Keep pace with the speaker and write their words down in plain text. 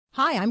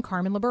Hi, I'm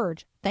Carmen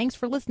LaBerge. Thanks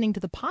for listening to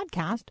the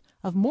podcast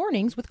of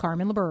Mornings with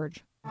Carmen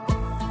LaBerge.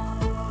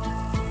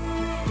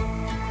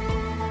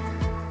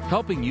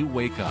 Helping you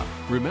wake up,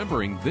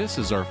 remembering this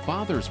is our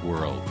Father's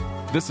world.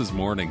 This is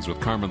Mornings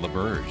with Carmen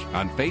LaBerge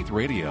on Faith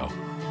Radio. If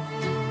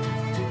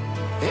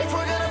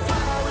we're gonna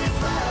fly, we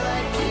fly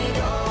like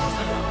eagles.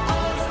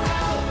 Arms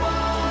out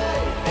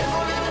wide. If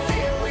we're gonna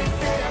fear, we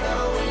fear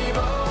no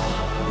evil.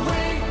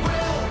 We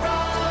will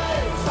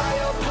rise. By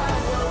your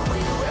power, we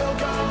will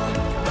go.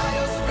 By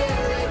your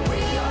spirit,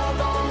 we are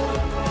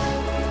bold.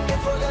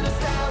 If we're gonna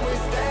stand, we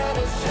stand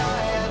as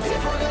giants.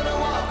 If we're gonna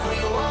walk, we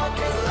walk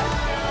as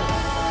lions.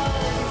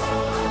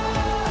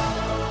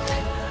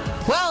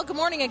 Well, good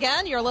morning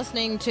again. You're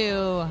listening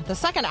to the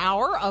second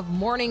hour of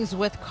Mornings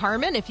with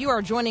Carmen. If you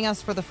are joining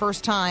us for the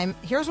first time,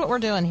 here's what we're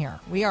doing here.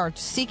 We are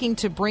seeking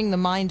to bring the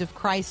mind of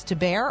Christ to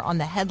bear on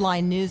the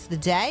headline news of the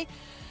day,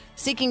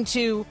 seeking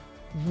to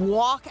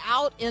walk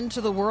out into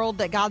the world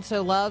that God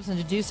so loves and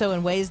to do so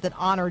in ways that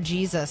honor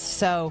Jesus.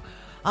 So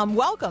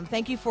welcome.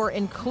 Thank you for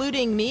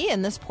including me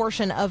in this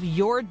portion of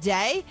your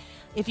day.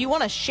 If you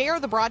want to share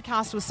the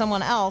broadcast with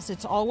someone else,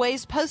 it's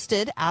always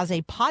posted as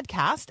a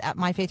podcast at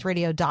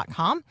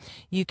myfaithradio.com.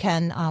 You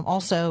can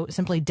also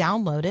simply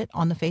download it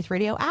on the Faith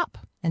Radio app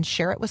and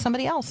share it with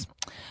somebody else.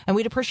 And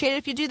we'd appreciate it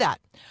if you do that.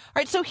 All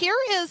right, so here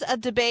is a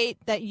debate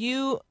that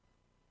you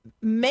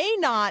may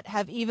not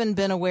have even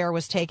been aware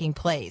was taking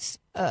place.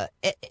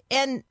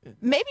 And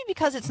maybe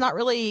because it's not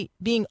really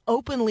being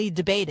openly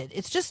debated.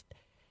 It's just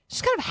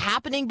kind of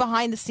happening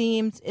behind the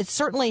scenes. It's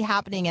certainly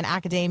happening in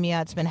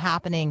academia. It's been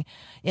happening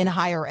in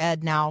higher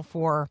ed now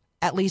for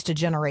at least a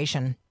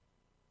generation.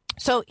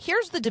 So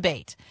here's the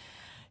debate.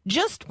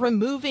 Just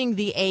removing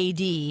the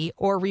AD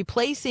or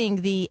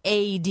replacing the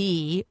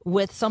AD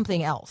with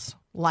something else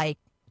like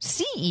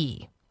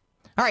CE.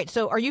 All right,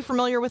 so are you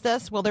familiar with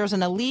this? Well, there's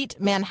an elite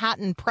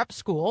Manhattan prep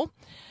school.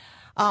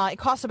 It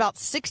costs about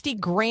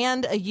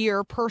 $60,000 a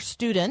year per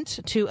student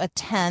to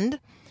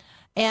attend.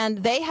 And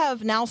they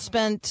have now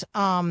spent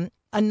a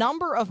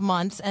number of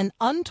months and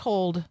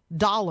untold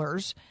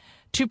dollars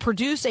to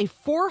produce a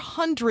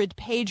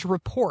 400-page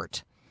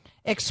report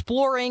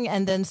exploring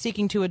and then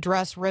seeking to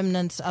address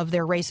remnants of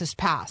their racist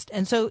past.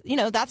 And so,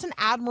 that's an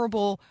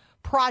admirable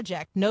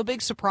project. No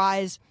big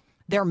surprise.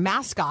 Their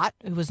mascot,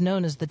 who was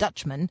known as the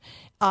Dutchman,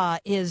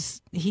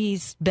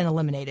 he's been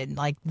eliminated.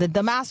 Like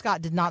the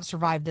mascot did not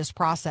survive this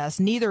process.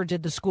 Neither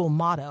did the school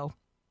motto.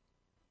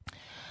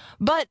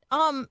 But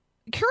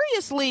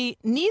curiously,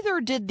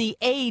 neither did the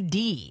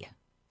AD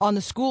on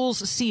the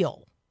school's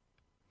seal.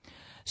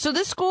 So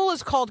this school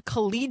is called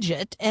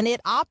Collegiate, and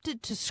it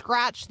opted to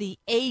scratch the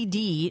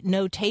AD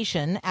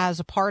notation as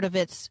a part of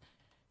its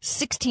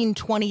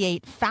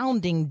 1628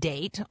 founding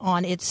date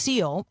on its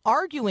seal,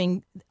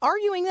 arguing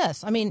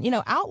this. I mean,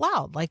 out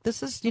loud, like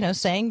this is,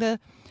 saying the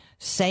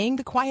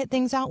quiet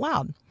things out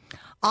loud.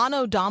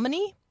 Anno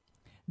Domini,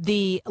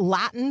 the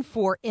Latin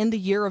for in the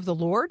year of the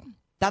Lord,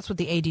 that's what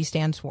the AD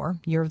stands for,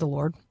 year of the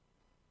Lord,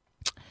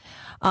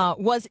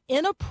 was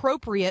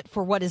inappropriate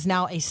for what is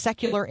now a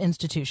secular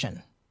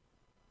institution.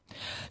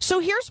 So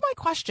here's my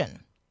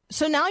question.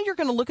 So now you're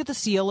going to look at the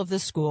seal of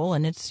this school,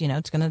 and it's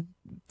going to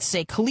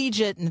say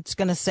collegiate, and it's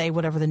going to say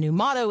whatever the new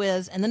motto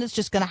is, and then it's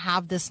just going to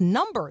have this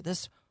number,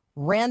 this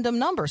random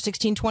number,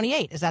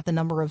 1628. Is that the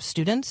number of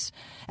students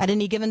at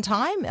any given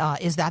time?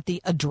 Is that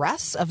the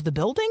address of the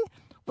building?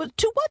 Well,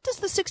 to what does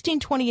the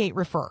 1628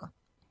 refer?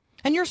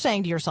 And you're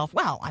saying to yourself,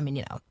 well, I mean,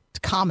 it's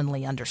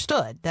commonly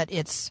understood that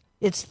it's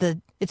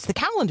the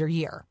calendar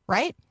year,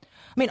 right?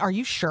 I mean, are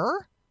you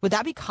sure? Would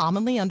that be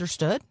commonly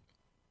understood?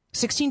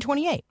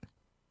 1628.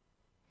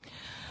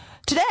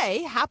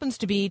 Today happens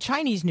to be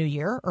Chinese New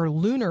Year or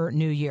Lunar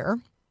New Year.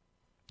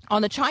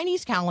 On the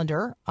Chinese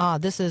calendar,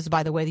 this is,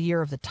 by the way, the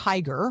year of the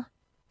tiger,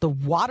 the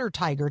water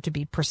tiger to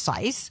be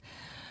precise.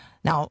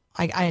 Now,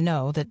 I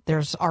know that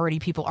there's already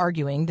people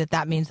arguing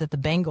that means that the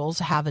Bengals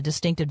have a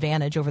distinct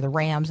advantage over the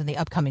Rams in the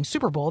upcoming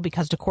Super Bowl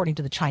because, according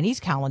to the Chinese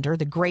calendar,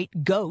 the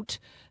great goat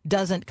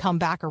doesn't come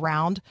back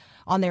around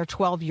on their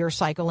 12-year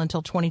cycle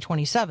until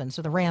 2027.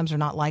 So the Rams are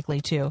not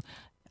likely to,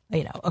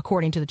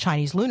 according to the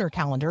Chinese lunar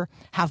calendar,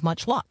 have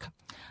much luck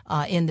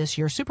in this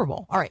year's Super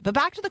Bowl. All right, but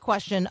back to the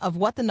question of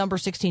what the number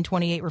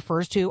 1628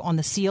 refers to on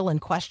the seal in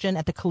question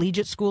at the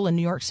Collegiate School in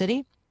New York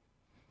City.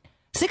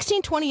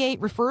 1628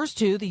 refers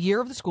to the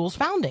year of the school's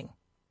founding.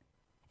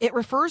 It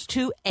refers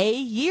to a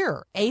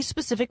year, a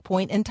specific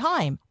point in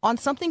time on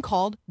something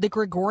called the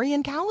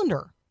Gregorian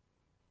calendar.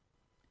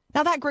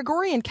 Now, that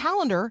Gregorian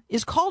calendar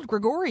is called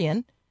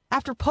Gregorian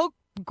after Pope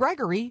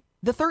Gregory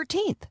the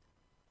 13th,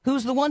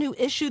 who's the one who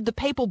issued the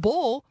papal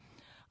bull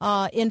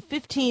in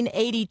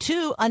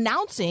 1582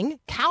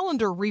 announcing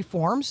calendar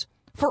reforms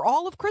for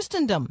all of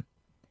Christendom.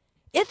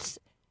 It's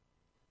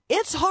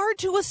hard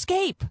to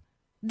escape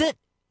that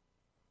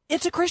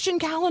it's a Christian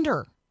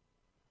calendar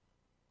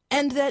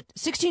and that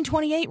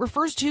 1628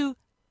 refers to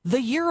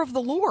the year of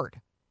the Lord.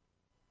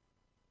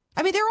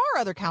 I mean, there are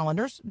other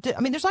calendars.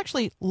 I mean, there's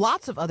actually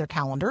lots of other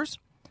calendars.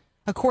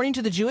 According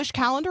to the Jewish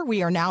calendar,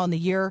 we are now in the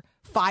year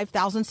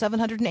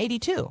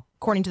 5782.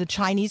 According to the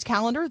Chinese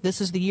calendar,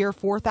 this is the year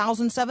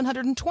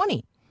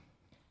 4720.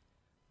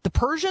 The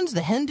Persians,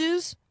 the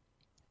Hindus,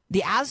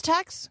 the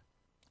Aztecs,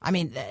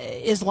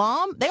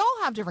 Islam, they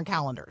all have different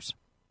calendars.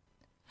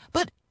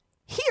 But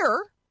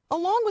here,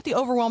 along with the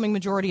overwhelming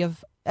majority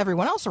of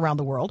everyone else around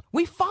the world,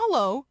 we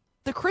follow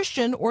the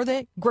Christian or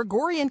the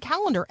Gregorian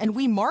calendar, and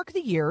we mark the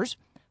years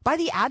by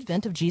the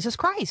advent of Jesus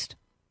Christ.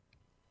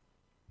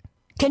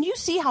 Can you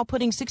see how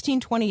putting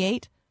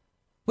 1628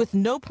 with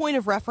no point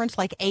of reference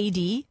like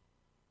AD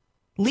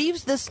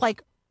leaves this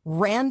like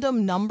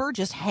random number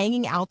just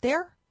hanging out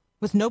there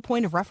with no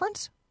point of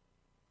reference?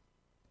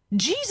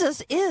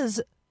 Jesus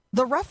is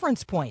the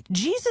reference point.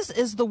 Jesus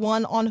is the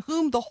one on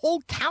whom the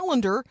whole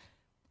calendar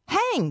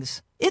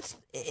hangs. It's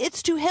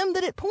to him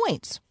that it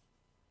points.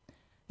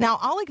 Now,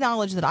 I'll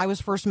acknowledge that I was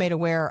first made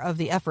aware of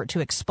the effort to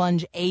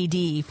expunge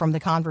AD from the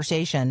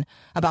conversation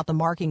about the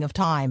marking of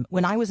time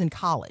when I was in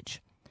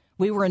college.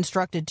 We were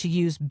instructed to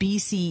use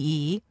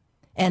BCE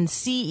and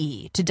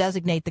CE to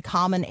designate the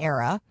common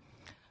era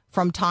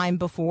from time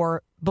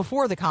before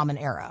the common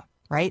era,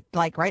 right?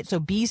 So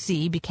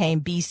BC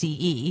became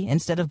BCE.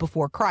 Instead of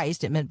before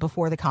Christ, it meant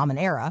before the common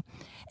era.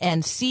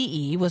 And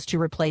CE was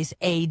to replace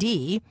AD,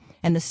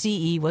 and the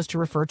CE was to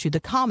refer to the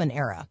common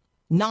era,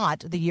 not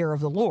the year of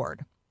the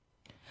Lord.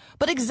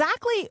 But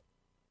exactly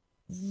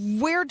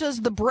where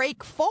does the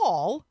break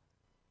fall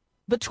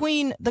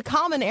between the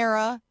common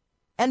era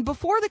and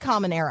before the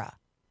common era?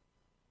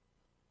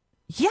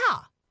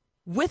 Yeah,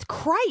 with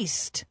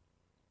Christ.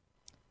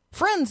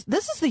 Friends,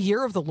 this is the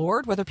year of the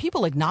Lord, whether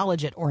people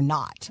acknowledge it or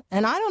not.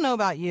 And I don't know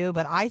about you,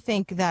 but I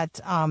think that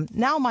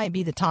now might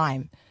be the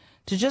time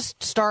to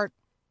just start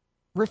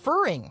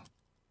referring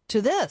to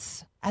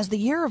this as the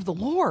year of the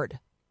Lord,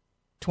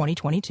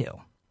 2022.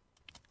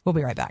 We'll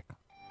be right back.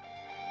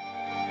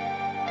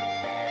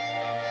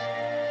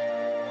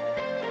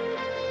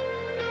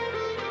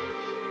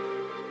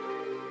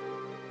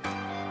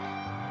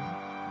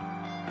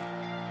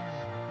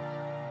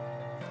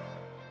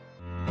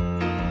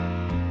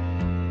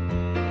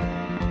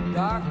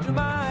 Doctor,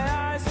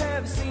 my eyes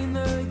have seen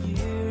the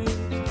years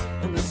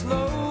and the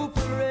slow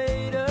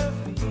parade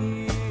of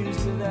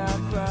fears without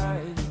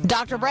crying.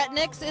 Dr. Brett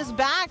Nix is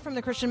back from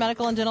the Christian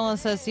Medical and Dental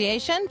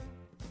Association.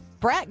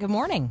 Brett, good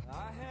morning.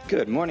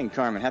 Good morning,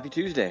 Carmen. Happy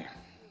Tuesday.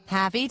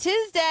 Happy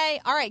Tuesday.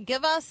 All right,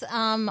 give us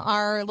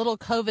our little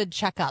COVID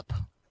checkup.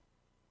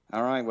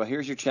 All right, well,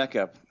 here's your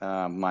checkup.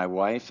 My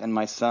wife and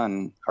my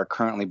son are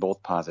currently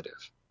both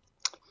positive.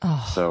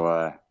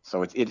 Oh.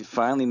 So it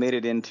finally made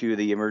it into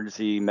the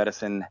emergency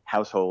medicine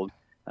household,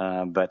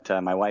 but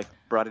my wife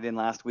brought it in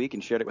last week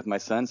and shared it with my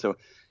son. So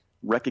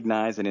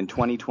recognize that in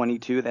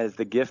 2022, that is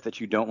the gift that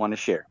you don't want to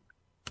share.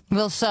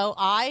 Well, so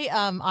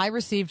I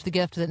received the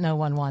gift that no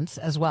one wants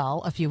as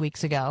well a few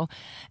weeks ago,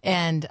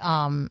 and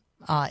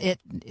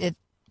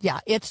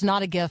it's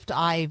not a gift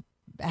I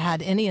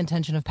had any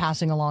intention of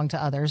passing along to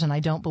others, and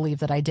I don't believe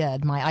that I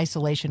did. My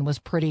isolation was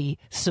pretty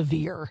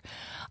severe.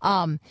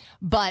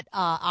 But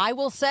I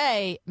will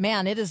say,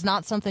 man, it is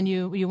not something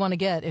you want to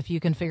get if you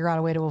can figure out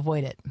a way to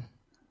avoid it.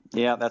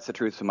 Yeah, that's the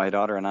truth. So my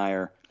daughter and I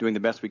are doing the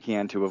best we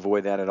can to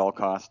avoid that at all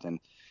costs.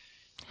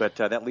 But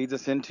that leads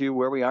us into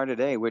where we are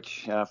today,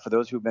 which for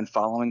those who have been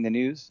following the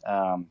news,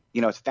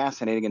 it's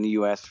fascinating in the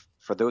U.S.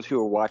 For those who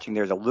are watching,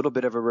 there's a little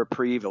bit of a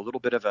reprieve, a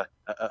little bit of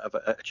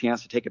a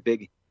chance to take a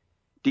big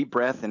deep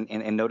breath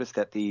and notice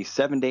that the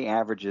 7-day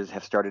averages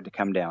have started to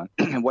come down.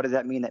 And what does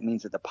that mean? That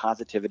means that the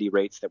positivity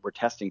rates that we're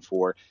testing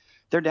for,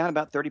 they're down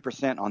about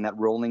 30% on that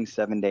rolling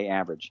 7-day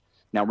average.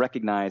 Now,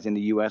 recognize in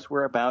the U.S.,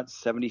 we're about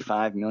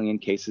 75 million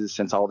cases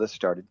since all this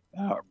started,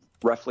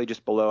 roughly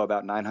just below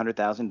about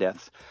 900,000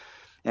 deaths.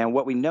 And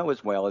what we know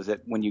as well is that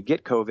when you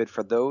get COVID,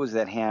 for those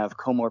that have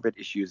comorbid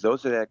issues,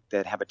 those that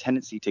have a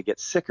tendency to get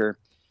sicker,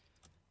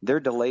 they're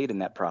delayed in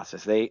that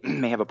process. They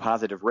may have a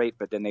positive rate,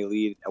 but then they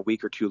lead a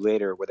week or two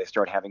later where they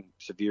start having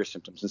severe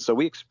symptoms. And so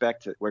we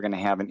expect that we're going to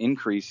have an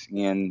increase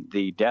in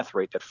the death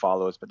rate that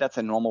follows, but that's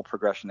a normal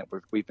progression that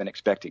we've been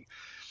expecting.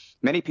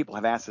 Many people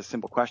have asked this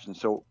simple question.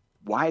 So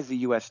why is the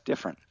U.S.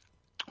 different?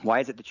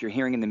 Why is it that you're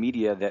hearing in the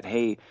media that,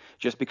 hey,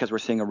 just because we're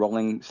seeing a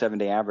rolling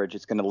 7-day average,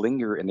 it's going to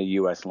linger in the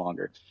U.S.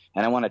 longer?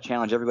 And I want to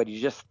challenge everybody to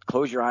just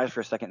close your eyes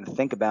for a second and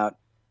think about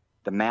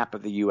the map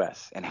of the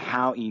U.S. and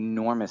how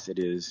enormous it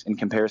is in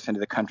comparison to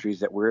the countries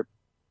that we're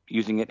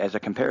using it as a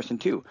comparison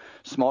to.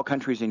 Small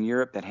countries in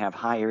Europe that have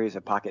high areas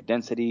of pocket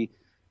density,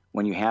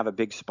 when you have a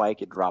big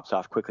spike, it drops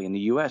off quickly. In the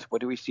U.S., what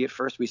do we see at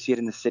first? We see it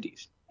in the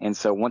cities. And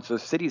so once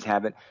those cities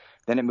have it,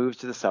 then it moves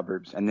to the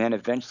suburbs, and then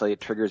eventually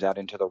it triggers out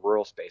into the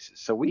rural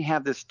spaces. So we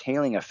have this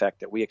tailing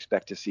effect that we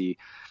expect to see.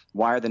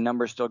 Why are the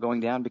numbers still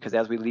going down? Because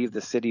as we leave the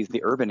cities,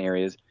 the urban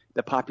areas,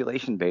 the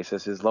population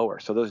basis is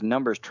lower. So those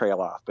numbers trail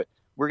off. But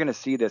we're going to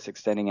see this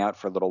extending out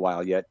for a little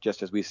while yet,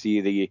 just as we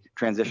see the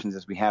transitions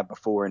as we have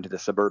before into the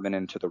suburban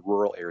and to the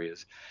rural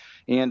areas.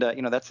 And,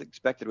 that's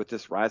expected with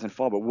this rise and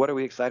fall. But what are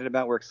we excited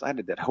about? We're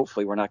excited that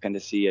hopefully we're not going to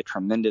see a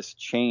tremendous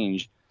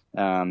change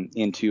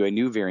into a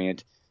new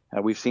variant.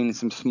 We've seen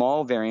some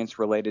small variants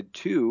related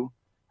to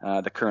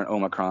the current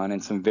Omicron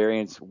and some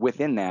variants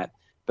within that.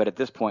 But at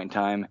this point in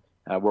time,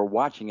 We're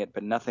watching it,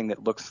 but nothing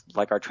that looks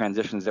like our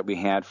transitions that we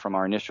had from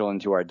our initial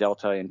into our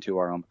Delta into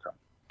our Omicron.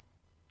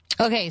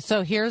 Okay,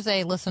 so here's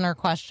a listener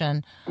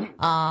question.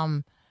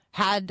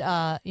 Had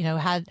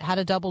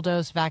a double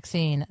dose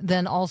vaccine,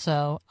 then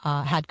also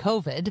had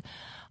COVID,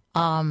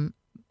 and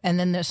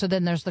then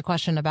there's the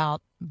question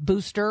about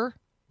boosters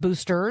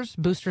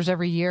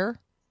every year.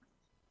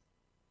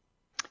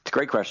 It's a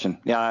great question.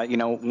 Yeah,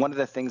 one of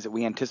the things that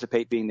we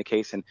anticipate being the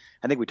case, and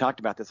I think we talked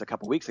about this a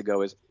couple weeks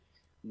ago, is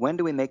when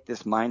do we make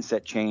this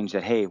mindset change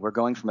that, hey, we're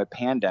going from a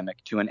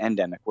pandemic to an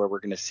endemic, where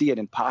we're going to see it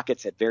in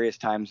pockets at various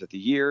times of the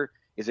year?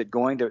 Is it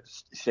going to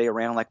stay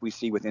around like we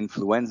see with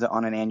influenza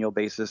on an annual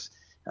basis?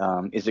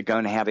 Is it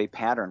going to have a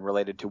pattern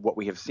related to what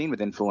we have seen with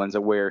influenza,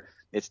 where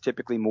it's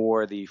typically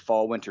more the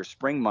fall, winter,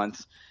 spring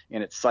months,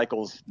 and it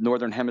cycles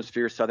northern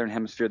hemisphere, southern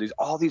hemisphere? There's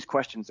all these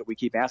questions that we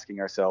keep asking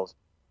ourselves.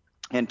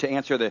 And to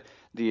answer the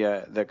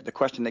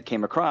question that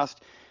came across,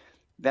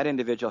 that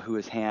individual who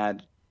has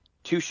had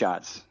 2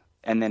 shots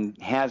and then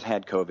has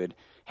had COVID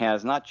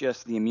has not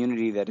just the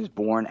immunity that is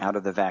born out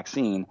of the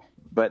vaccine,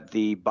 but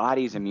the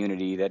body's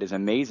immunity that is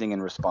amazing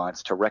in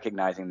response to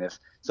recognizing this.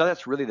 So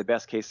that's really the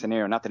best case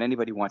scenario. Not that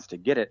anybody wants to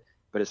get it,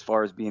 but as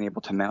far as being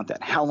able to mount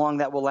that. How long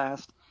that will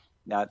last?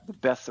 Now, the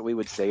best that we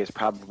would say is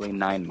probably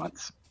 9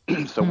 months.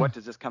 So what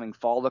does this coming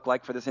fall look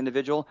like for this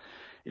individual?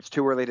 It's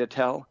too early to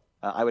tell.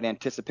 I would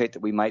anticipate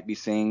that we might be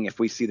seeing, if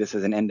we see this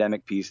as an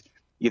endemic piece,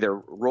 either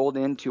rolled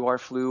into our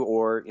flu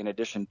or in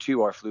addition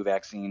to our flu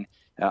vaccine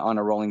on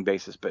a rolling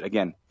basis. But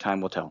again,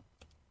 time will tell.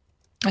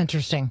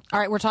 Interesting. All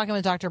right, we're talking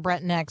with Dr.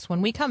 Brett next.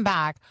 When we come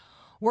back,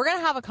 we're going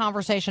to have a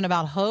conversation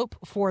about hope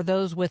for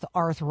those with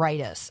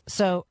arthritis.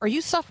 So are you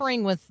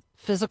suffering with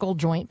physical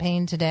joint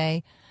pain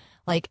today?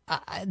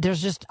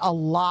 There's just a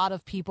lot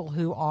of people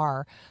who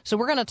are. So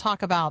we're going to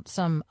talk about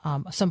some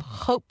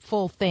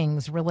hopeful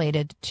things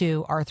related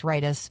to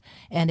arthritis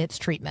and its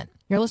treatment.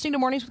 You're listening to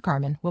Mornings with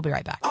Carmen. We'll be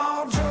right back.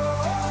 All joy,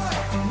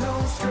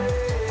 no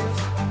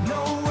stress,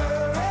 no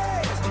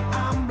worries,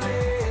 I'm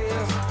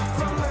blessed.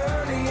 From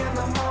early in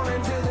the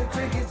morning to the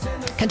crickets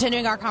in the...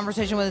 Continuing our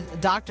conversation with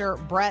Dr.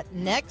 Brett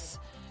Nix.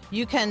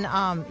 You can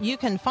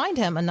find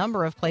him a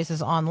number of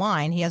places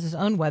online. He has his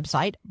own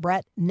website,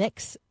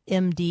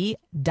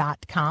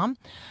 brettnixmd.com.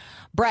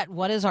 Brett,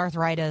 what is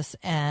arthritis,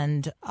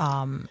 and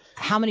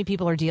how many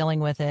people are dealing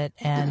with it,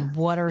 and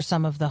what are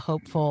some of the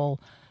hopeful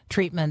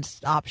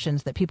treatments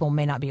options that people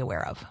may not be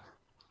aware of?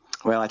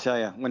 Well, I tell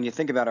you, when you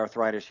think about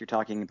arthritis, you're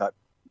talking about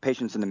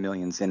patients in the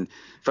millions. And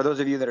for those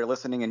of you that are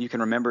listening and you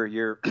can remember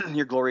your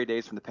glory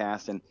days from the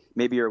past, and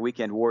maybe you're a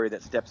weekend warrior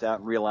that steps out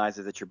and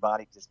realizes that your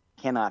body just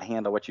cannot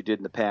handle what you did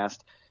in the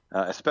past,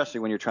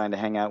 especially when you're trying to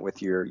hang out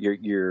with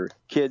your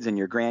kids and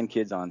your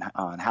grandkids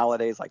on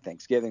holidays like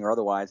Thanksgiving or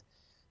otherwise,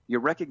 you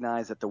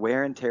recognize that the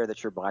wear and tear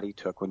that your body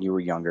took when you were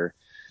younger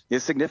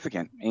is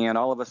significant. And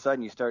all of a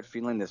sudden you start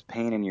feeling this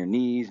pain in your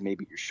knees,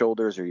 maybe your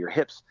shoulders or your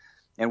hips.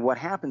 And what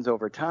happens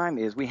over time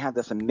is we have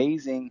this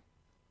amazing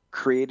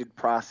created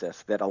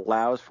process that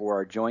allows for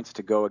our joints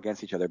to go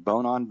against each other,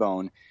 bone on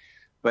bone,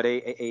 but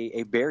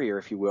a barrier,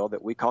 if you will,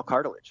 that we call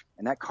cartilage.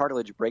 And that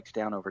cartilage breaks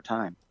down over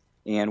time.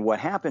 And what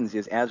happens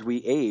is, as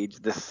we age,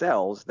 the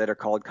cells that are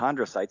called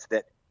chondrocytes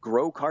that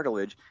grow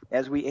cartilage,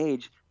 as we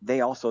age, they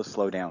also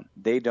slow down.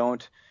 They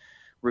don't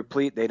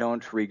replete, they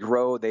don't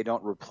regrow, they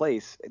don't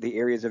replace the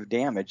areas of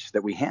damage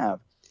that we have.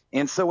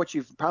 And so what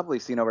you've probably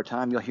seen over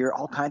time, you'll hear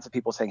all kinds of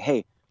people saying,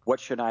 hey, what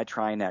should I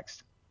try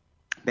next?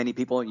 Many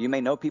people, you may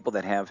know people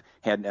that have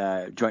had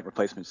joint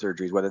replacement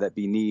surgeries, whether that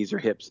be knees or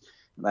hips.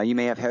 You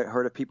may have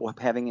heard of people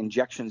having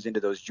injections into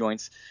those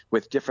joints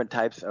with different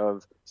types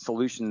of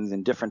solutions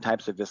and different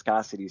types of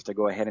viscosities to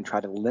go ahead and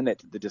try to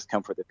limit the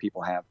discomfort that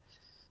people have.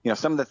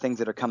 Some of the things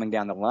that are coming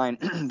down the line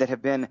that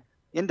have been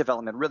in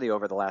development really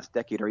over the last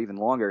decade or even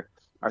longer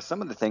are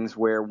some of the things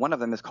where one of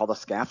them is called a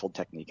scaffold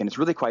technique, and it's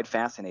really quite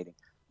fascinating.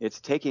 It's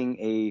taking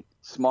a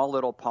small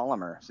little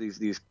polymer, so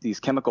these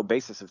chemical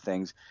basis of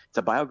things. It's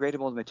a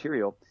biodegradable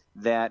material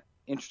that,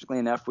 interestingly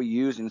enough, we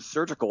use in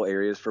surgical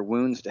areas for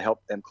wounds to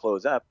help them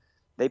close up.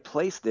 They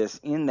place this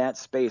in that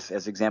space,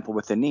 as example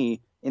with the knee,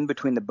 in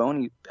between the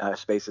bony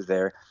spaces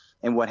there.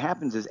 And what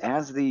happens is,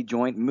 as the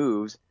joint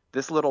moves,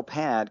 this little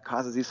pad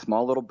causes these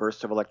small little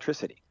bursts of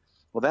electricity.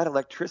 Well, that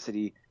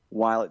electricity,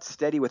 while it's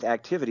steady with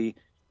activity,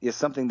 is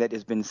something that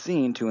has been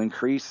seen to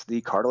increase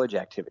the cartilage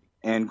activity.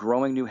 And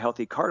growing new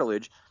healthy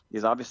cartilage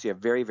is obviously a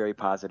very, very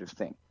positive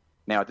thing.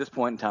 Now, at this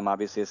point in time,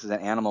 obviously, this is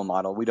an animal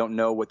model. We don't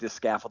know what this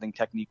scaffolding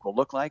technique will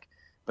look like.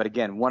 But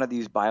again, one of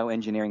these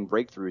bioengineering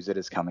breakthroughs that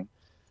is coming.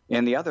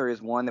 And the other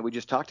is one that we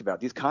just talked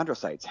about, these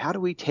chondrocytes. How do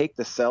we take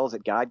the cells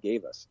that God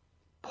gave us,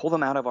 pull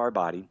them out of our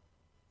body,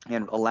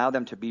 and allow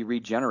them to be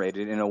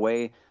regenerated in a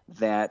way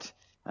that,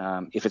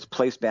 if it's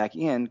placed back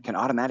in, can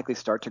automatically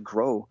start to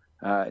grow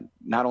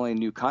not only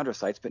new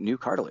chondrocytes, but new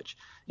cartilage.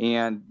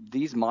 And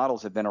these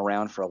models have been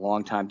around for a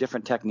long time,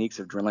 different techniques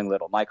of drilling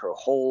little micro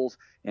holes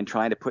and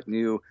trying to put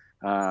new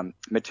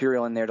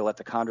material in there to let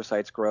the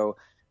chondrocytes grow.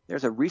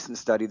 There's a recent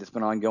study that's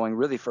been ongoing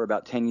really for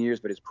about 10 years,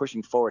 but is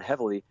pushing forward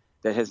heavily,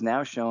 that has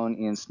now shown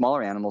in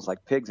smaller animals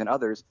like pigs and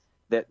others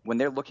that when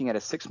they're looking at a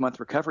 6-month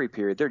recovery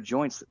period, their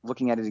joints,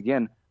 looking at it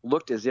again,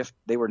 looked as if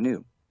they were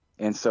new.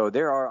 And so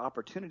there are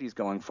opportunities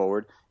going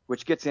forward,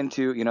 which gets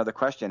into, the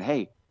question,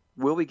 hey,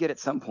 will we get at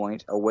some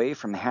point away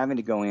from having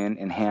to go in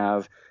and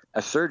have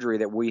a surgery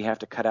that we have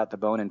to cut out the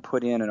bone and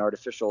put in an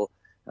artificial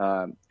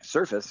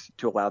surface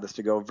to allow this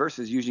to go,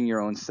 versus using your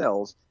own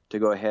cells to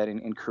go ahead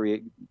and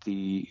create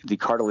the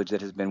cartilage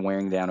that has been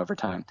wearing down over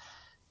time?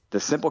 The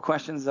simple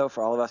questions, though,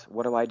 for all of us,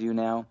 what do I do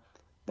now?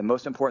 The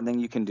most important thing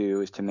you can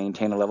do is to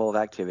maintain a level of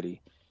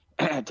activity.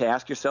 To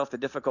ask yourself the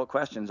difficult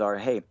questions are,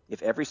 hey,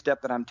 if every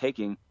step that I'm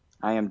taking,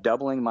 I am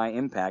doubling my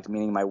impact,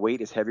 meaning my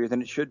weight is heavier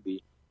than it should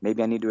be,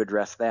 maybe I need to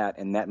address that,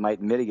 and that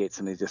might mitigate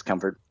some of the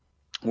discomfort.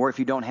 Or if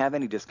you don't have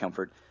any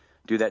discomfort,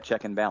 do that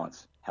check and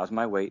balance. How's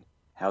my weight?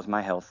 How's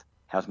my health?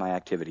 How's my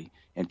activity?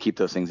 And keep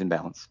those things in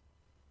balance.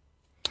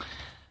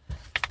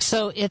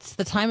 So it's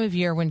the time of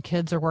year when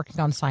kids are working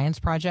on science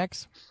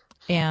projects.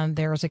 And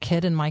there's a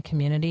kid in my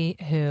community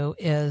who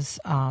is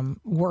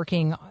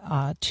working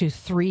to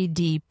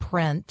 3D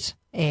print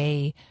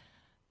a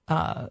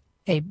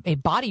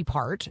body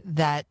part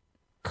that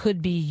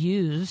could be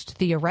used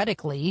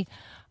theoretically,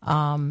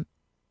 to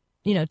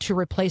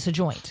replace a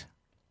joint.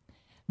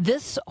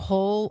 This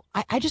whole,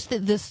 I just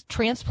think this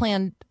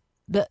transplant,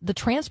 the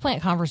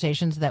transplant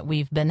conversations that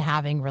we've been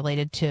having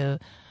related to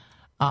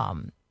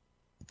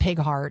pig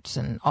hearts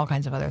and all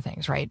kinds of other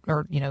things, right?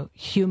 Or,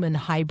 human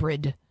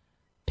hybrid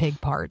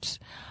pig parts.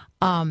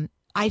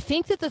 I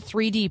think that the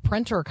 3D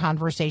printer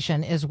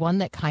conversation is one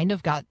that kind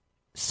of got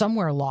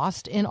somewhere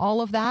lost in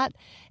all of that.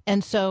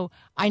 And so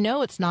I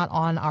know it's not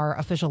on our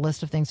official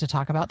list of things to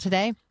talk about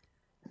today,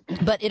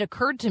 but it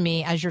occurred to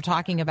me as you're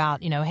talking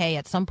about, hey,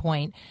 at some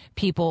point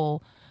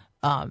people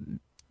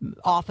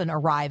often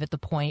arrive at the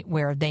point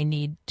where they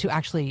need to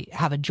actually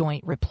have a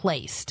joint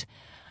replaced.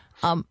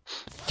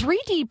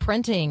 3D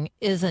printing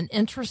is an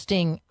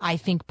interesting, I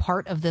think,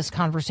 part of this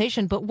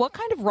conversation, but what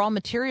kind of raw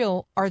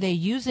material are they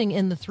using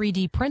in the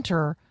 3D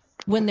printer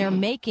when they're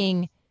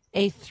making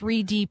a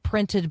 3D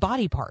printed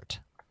body part?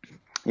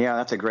 Yeah,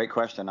 that's a great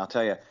question. I'll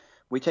tell you,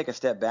 we take a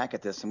step back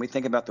at this and we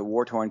think about the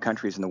war-torn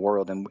countries in the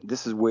world, and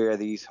this is where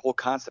these whole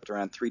concept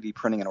around 3D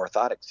printing and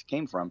orthotics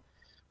came from,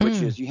 which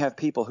is you have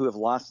people who have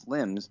lost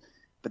limbs,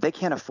 but they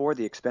can't afford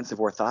the expensive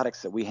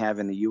orthotics that we have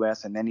in the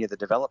U.S. and many of the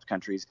developed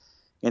countries.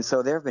 And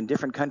so there have been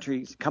different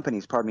companies,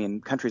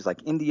 in countries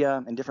like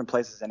India and different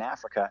places in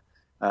Africa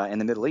and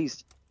the Middle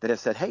East that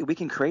have said, hey, we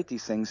can create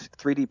these things,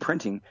 3D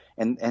printing,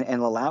 and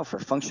allow for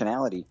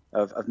functionality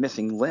of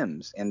missing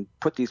limbs and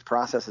put these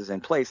processes in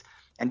place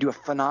and do a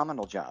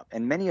phenomenal job.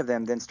 And many of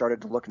them then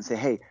started to look and say,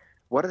 hey,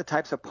 what are the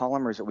types of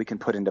polymers that we can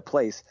put into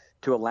place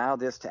to allow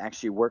this to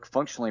actually work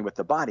functionally with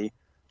the body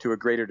to a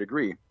greater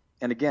degree?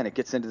 And again, it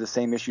gets into the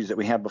same issues that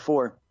we had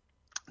before.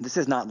 This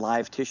is not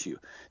live tissue,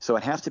 so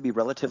it has to be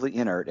relatively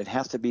inert. It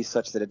has to be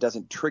such that it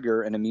doesn't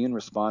trigger an immune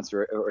response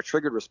or a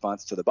triggered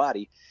response to the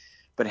body,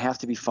 but it has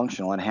to be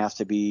functional and it has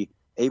to be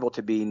able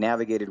to be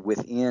navigated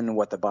within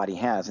what the body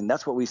has. And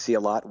that's what we see a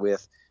lot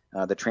with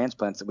the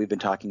transplants that we've been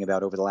talking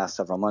about over the last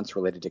several months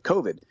related to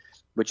COVID,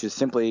 which is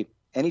simply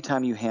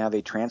anytime you have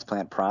a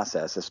transplant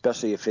process,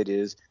 especially if it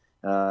is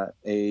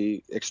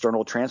a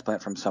external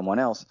transplant from someone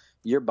else,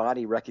 your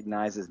body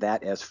recognizes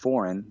that as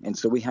foreign, and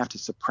so we have to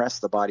suppress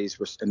the body's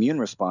immune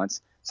response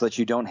so that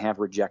you don't have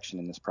rejection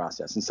in this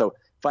process. And so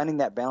finding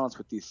that balance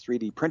with these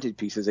 3D printed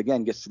pieces,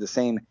 again, gets to the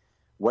same,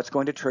 what's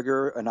going to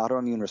trigger an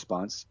autoimmune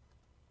response?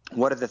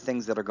 What are the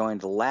things that are going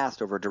to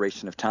last over a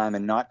duration of time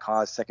and not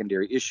cause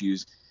secondary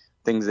issues,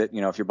 things that,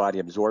 if your body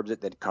absorbs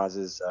it, that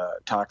causes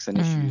toxin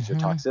issues or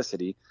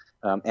toxicity?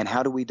 And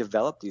how do we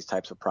develop these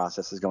types of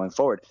processes going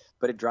forward?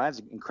 But it drives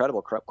an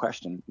incredible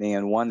question,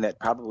 and one that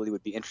probably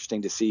would be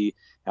interesting to see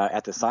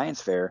at the science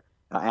fair,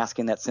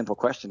 asking that simple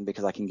question,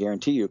 because I can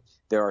guarantee you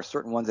there are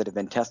certain ones that have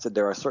been tested.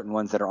 There are certain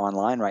ones that are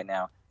online right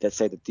now that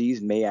say that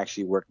these may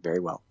actually work very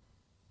well.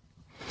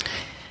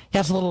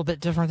 Yeah, it's a little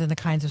bit different than the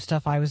kinds of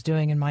stuff I was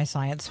doing in my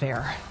science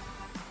fair.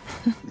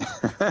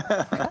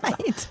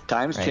 Right.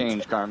 Times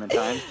change, Carmen.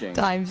 Times change.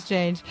 Times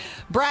change.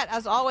 Brett,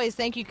 as always,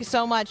 thank you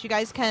so much. You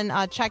guys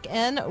can check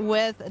in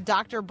with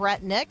Dr.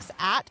 Brett Nix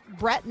at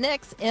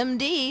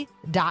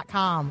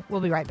brettnixmd.com.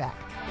 We'll be right back.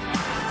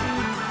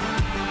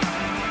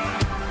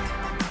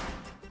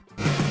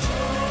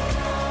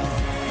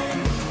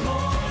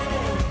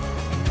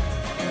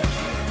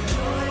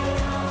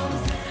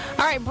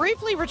 All right,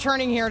 briefly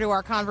returning here to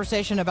our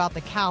conversation about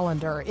the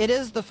calendar. It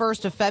is the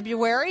 1st of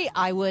February.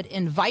 I would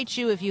invite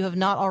you, if you have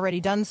not already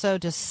done so,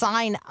 to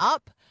sign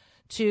up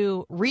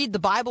to read the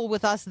Bible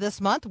with us this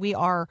month. We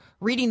are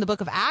reading the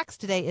book of Acts.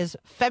 Today is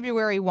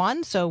February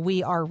 1, so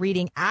we are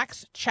reading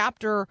Acts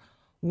chapter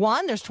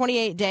 1. There's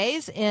 28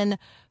 days in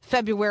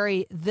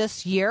February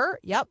this year.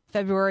 Yep,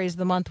 February is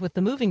the month with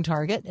the moving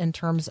target in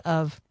terms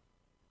of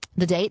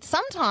the date.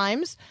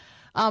 Sometimes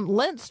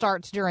Lent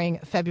starts during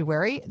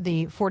February,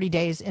 the 40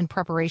 days in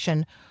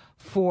preparation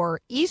for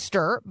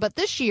Easter. But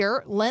this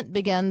year, Lent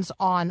begins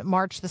on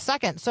March the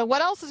 2nd. So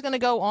what else is going to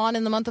go on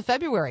in the month of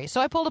February? So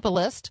I pulled up a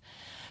list.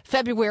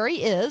 February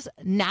is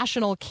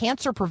National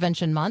Cancer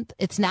Prevention Month.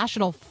 It's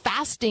National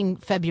Fasting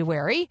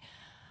February.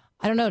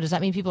 I don't know. Does that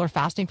mean people are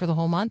fasting for the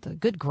whole month?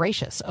 Good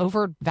gracious.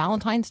 Over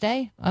Valentine's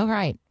Day? All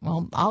right.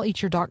 Well, I'll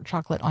eat your dark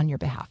chocolate on your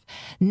behalf.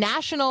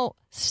 National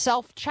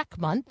Self-Check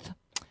Month.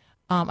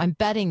 I'm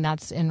betting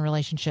that's in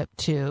relationship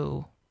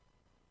to,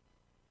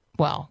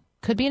 well,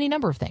 could be any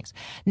number of things.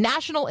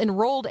 National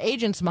Enrolled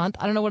Agents Month.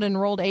 I don't know what an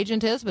enrolled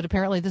agent is, but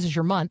apparently this is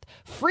your month.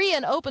 Free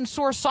and Open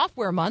Source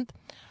Software Month.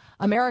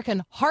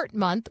 American Heart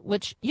Month,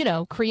 which, you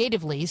know,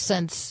 creatively,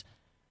 since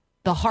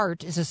the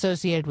heart is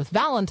associated with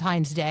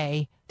Valentine's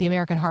Day, the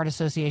American Heart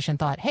Association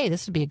thought, hey,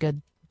 this would be a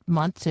good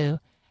month to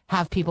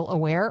have people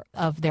aware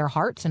of their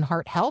hearts and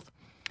heart health.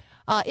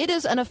 It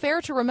is an Affair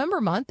to Remember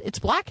month. It's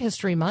Black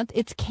History Month.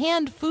 It's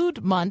Canned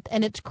Food Month,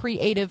 and it's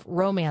Creative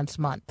Romance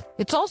Month.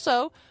 It's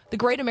also the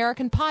Great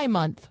American Pie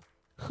Month.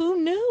 Who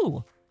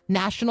knew?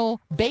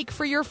 National Bake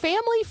for Your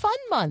Family Fun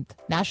Month.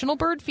 National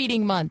Bird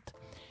Feeding Month.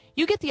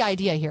 You get the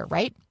idea here,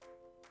 right?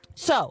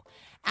 So,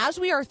 as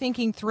we are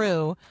thinking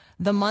through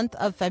the month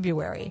of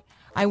February,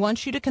 I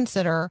want you to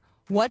consider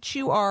what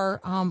you are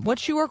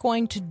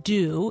going to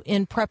do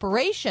in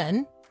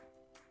preparation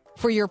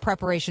for your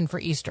preparation for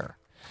Easter.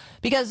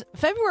 Because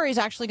February is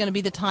actually going to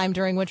be the time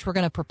during which we're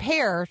going to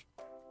prepare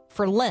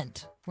for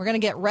Lent. We're going to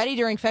get ready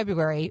during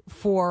February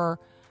for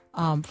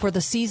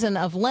the season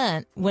of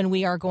Lent, when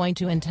we are going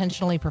to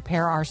intentionally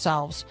prepare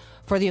ourselves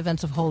for the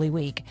events of Holy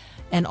Week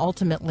and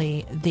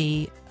ultimately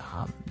the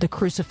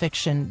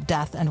crucifixion,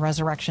 death, and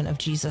resurrection of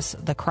Jesus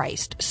the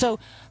Christ. So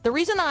the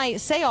reason I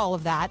say all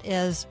of that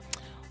is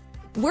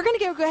we're going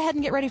to go ahead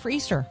and get ready for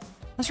Easter.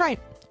 That's right.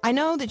 I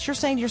know that you're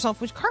saying to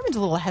yourself, which Carmen's a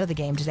little ahead of the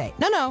game today.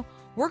 No.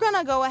 We're going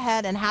to go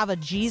ahead and have a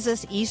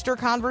Jesus Easter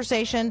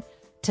conversation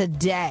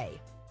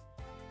today.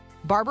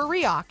 Barbara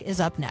Rioch is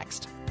up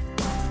next.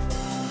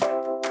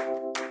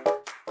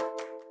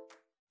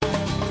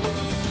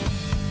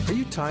 Are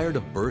you tired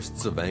of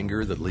bursts of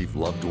anger that leave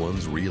loved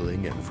ones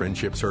reeling and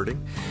friendships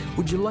hurting?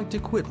 Would you like to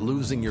quit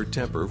losing your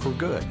temper for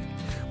good?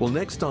 Well,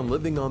 next on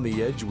Living on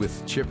the Edge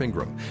with Chip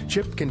Ingram,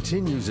 Chip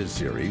continues his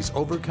series,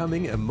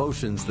 Overcoming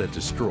Emotions That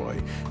Destroy,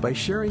 by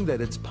sharing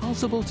that it's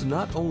possible to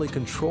not only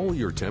control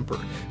your temper,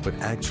 but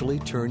actually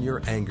turn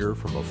your anger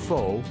from a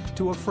foe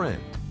to a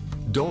friend.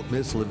 Don't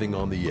miss Living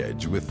on the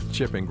Edge with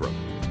Chip Ingram.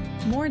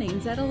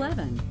 Mornings at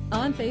 11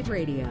 on Faith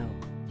Radio.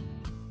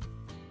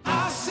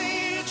 I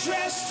see you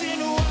dressed in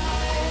white.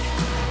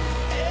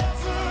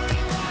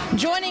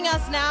 Joining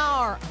us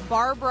now are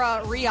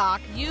Barbara Rioch.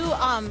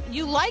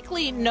 You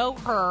likely know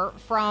her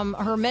from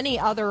her many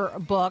other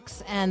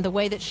books and the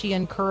way that she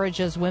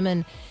encourages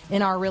women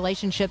in our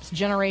relationships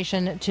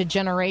generation to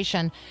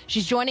generation.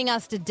 She's joining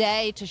us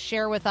today to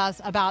share with us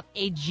about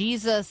a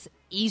Jesus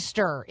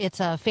Easter.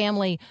 It's a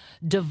family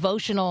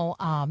devotional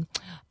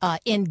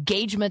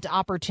engagement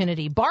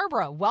opportunity.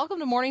 Barbara, welcome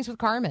to Mornings with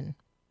Carmen.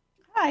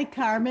 Hi,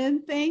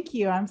 Carmen. Thank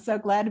you. I'm so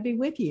glad to be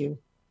with you.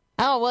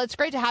 Oh, well, it's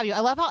great to have you.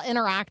 I love how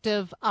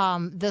interactive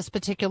this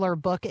particular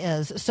book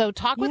is. So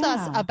talk with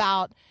us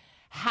about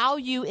how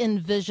you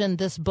envision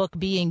this book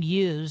being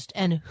used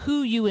and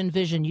who you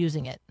envision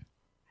using it.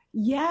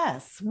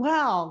 Yes.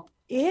 Well,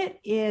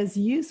 it is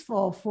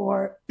useful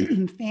for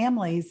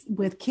families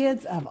with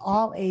kids of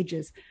all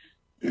ages.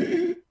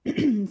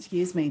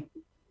 Excuse me.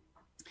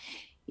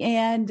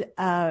 And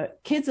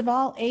kids of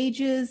all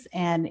ages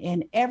and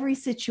in every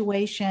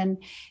situation.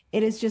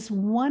 It is just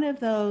one of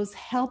those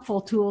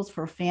helpful tools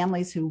for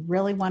families who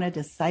really want to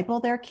disciple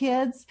their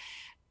kids,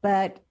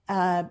 but,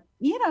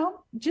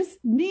 just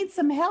need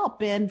some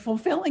help in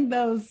fulfilling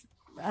those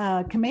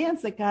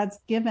commands that God's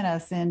given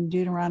us in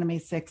Deuteronomy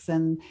 6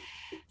 and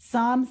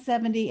Psalm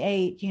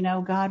 78.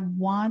 God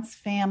wants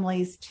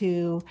families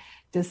to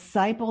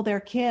disciple their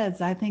kids.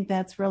 I think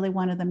that's really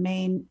one of the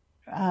main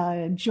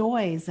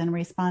joys and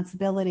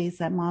responsibilities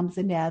that moms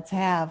and dads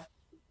have.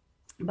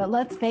 But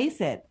let's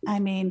face it,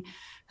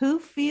 who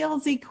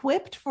feels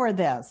equipped for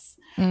this?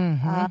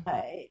 Mm-hmm.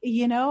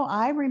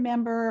 I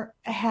remember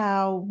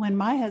how when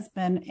my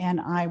husband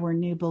and I were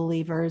new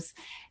believers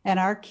and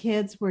our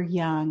kids were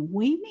young,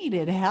 we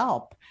needed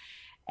help.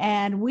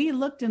 And we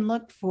looked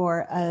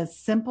for a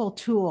simple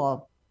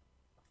tool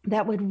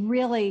that would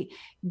really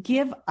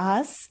give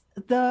us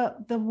the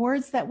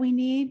words that we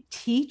need,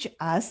 teach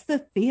us the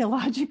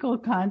theological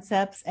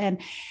concepts, and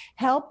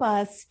help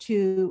us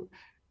to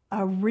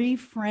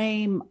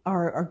reframe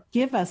or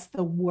give us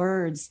the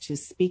words to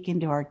speak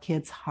into our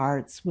kids'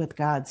 hearts with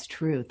God's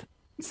truth.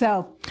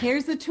 So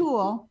here's the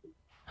tool.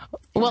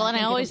 Well, and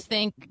I always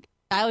think,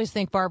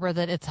 Barbara,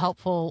 that it's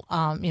helpful,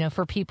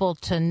 for people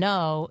to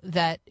know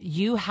that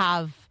you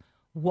have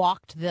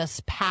walked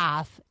this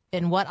path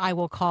in what I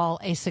will call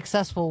a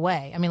successful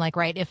way.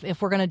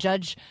 If we're going to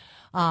judge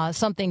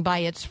something by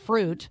its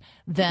fruit,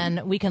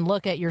 then we can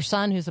look at your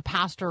son who's a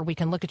pastor. We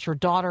can look at your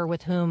daughter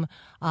with whom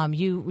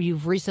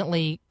you've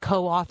recently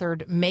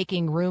co-authored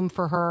Making Room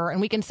for Her.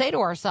 And we can say to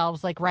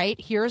ourselves, like, right,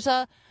 here's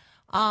a,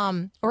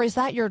 or is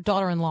that your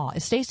daughter-in-law?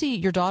 Is Stacy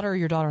your daughter or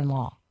your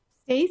daughter-in-law?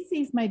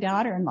 Stacy's my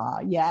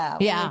daughter-in-law. Yeah.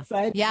 We're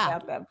excited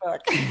about that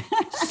book.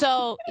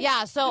 So,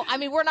 I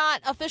mean, we're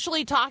not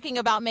officially talking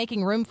about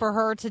Making Room for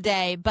Her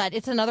today, but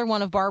it's another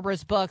one of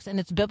Barbara's books, and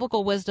it's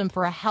biblical wisdom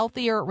for a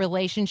healthier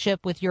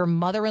relationship with your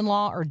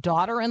mother-in-law or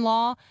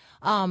daughter-in-law.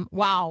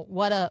 Wow,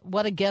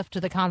 what a gift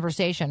to the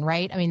conversation,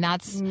 right? I mean,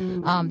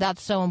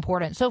 that's so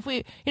important. So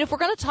if we're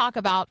going to talk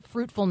about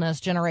fruitfulness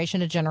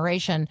generation to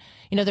generation,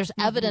 there's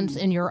evidence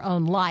in your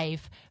own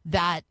life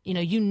that,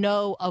 you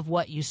know of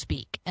what you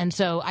speak. And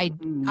so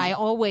I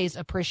always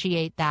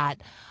appreciate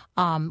that.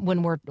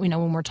 When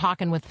we're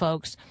talking with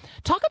folks,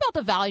 talk about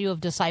the value of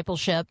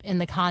discipleship in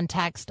the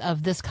context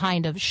of this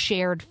kind of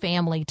shared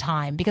family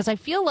time, because I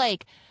feel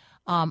like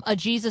a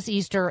Jesus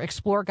Easter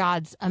Explore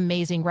God's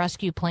Amazing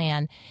Rescue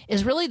Plan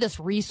is really this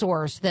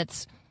resource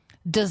that's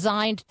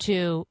designed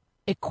to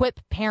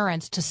equip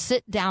parents to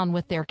sit down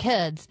with their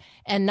kids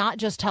and not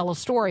just tell a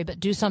story, but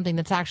do something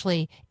that's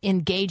actually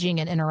engaging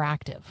and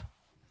interactive.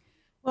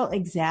 Well,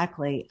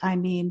 exactly. I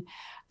mean,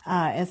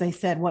 as I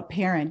said, what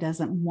parent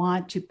doesn't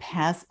want to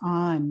pass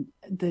on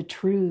the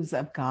truths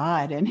of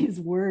God and his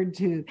word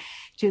to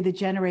the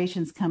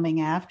generations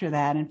coming after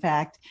that? In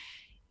fact,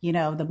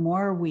 the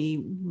more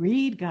we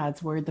read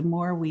God's word, the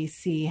more we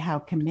see how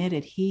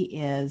committed he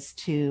is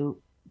to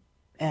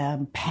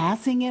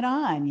passing it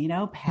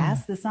on,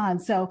 pass this on.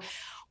 So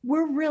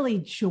we're really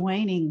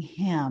joining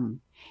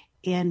him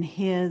in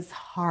his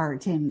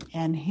heart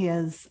and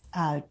his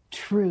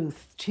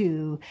truth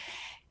to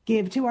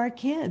give to our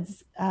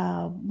kids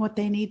what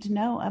they need to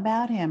know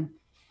about him.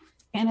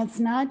 And it's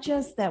not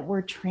just that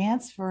we're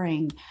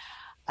transferring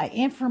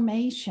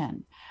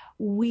information.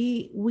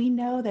 We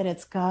know that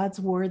it's God's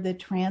word that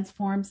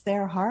transforms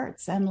their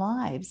hearts and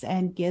lives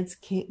and gives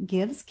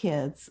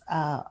kids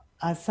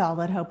a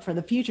solid hope for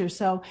the future.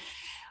 So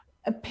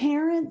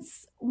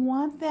parents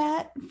want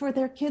that for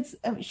their kids.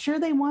 Sure,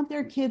 they want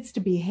their kids to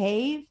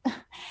behave,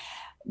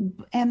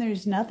 and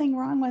there's nothing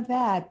wrong with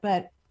that,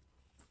 but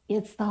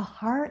it's the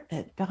heart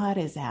that God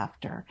is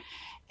after.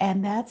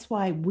 And that's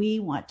why we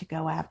want to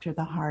go after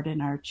the heart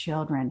in our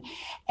children.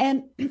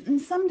 And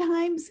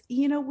sometimes,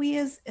 we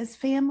as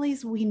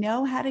families, we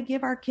know how to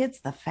give our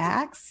kids the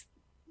facts.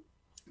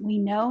 We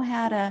know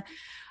how to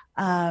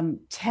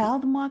tell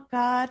them what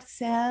God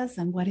says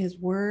and what his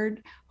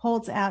word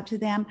holds out to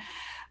them.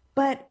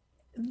 But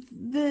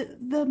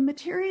the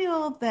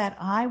material that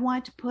I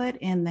want to put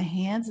in the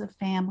hands of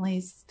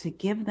families to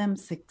give them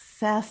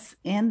success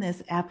in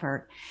this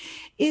effort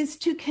is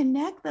to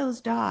connect those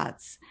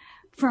dots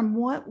from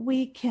what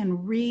we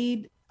can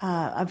read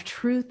of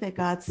truth that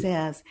God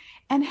says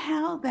and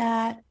how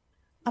that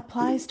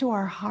applies to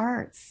our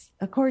hearts.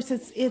 Of course,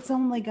 it's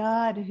only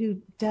God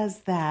who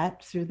does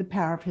that through the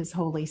power of his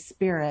Holy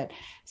Spirit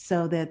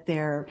so that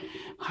their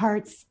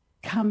hearts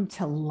come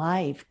to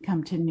life,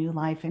 come to new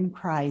life in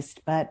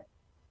Christ. But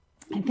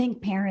I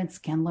think parents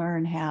can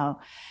learn how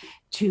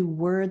to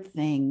word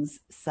things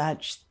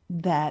such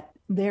that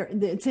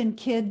it's in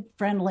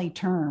kid-friendly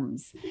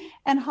terms.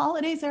 And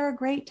holidays are a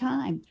great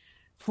time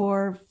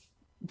for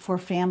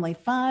family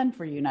fun,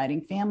 for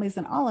uniting families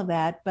and all of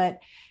that.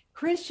 But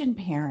Christian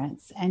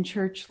parents and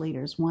church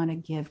leaders want to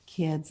give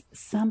kids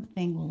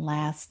something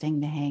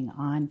lasting to hang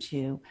on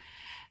to.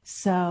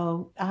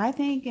 So I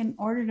think in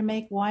order to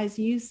make wise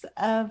use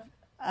of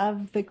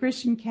the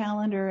Christian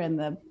calendar and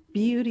the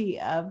beauty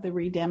of the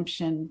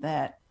redemption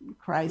that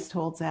Christ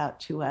holds out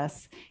to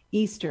us,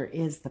 Easter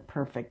is the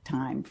perfect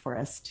time for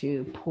us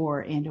to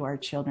pour into our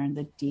children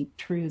the deep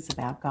truths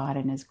about God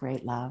and his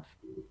great love.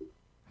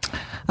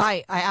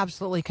 I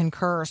absolutely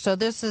concur. So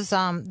this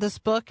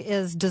book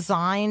is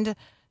designed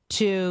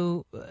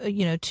to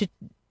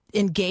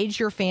engage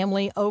your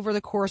family over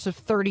the course of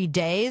 30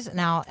 days.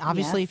 Now,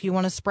 obviously, if you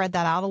want to spread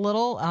that out a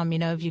little,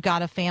 if you've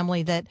got a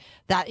family that,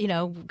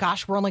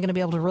 gosh, we're only going to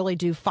be able to really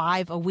do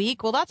 5 a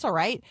week. Well, that's all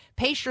right.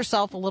 Pace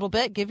yourself a little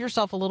bit. Give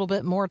yourself a little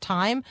bit more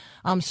time.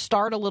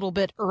 Start a little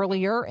bit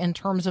earlier in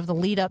terms of the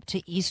lead up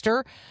to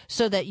Easter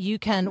so that you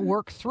can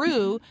work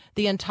through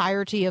the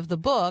entirety of the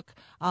book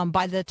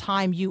by the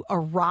time you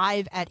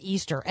arrive at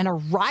Easter. And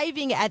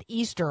arriving at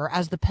Easter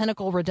as the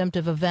pinnacle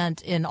redemptive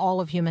event in all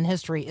of human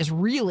history is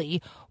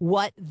really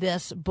what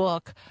this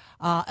book,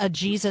 A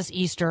Jesus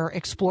Easter,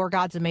 Explore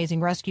God's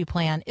Amazing Rescue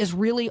Plan, is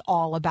really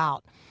all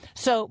about.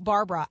 So,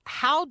 Barbara,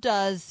 how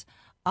does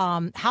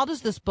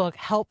this book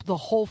help the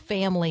whole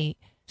family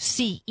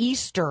see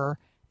Easter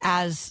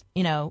as,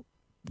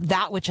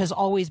 that which has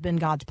always been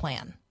God's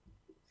plan?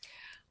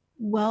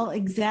 Well,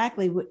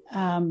 exactly.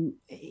 The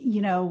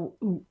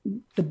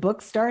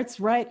book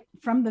starts right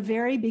from the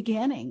very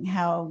beginning,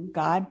 how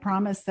God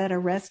promised that a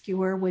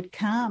rescuer would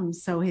come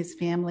so his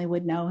family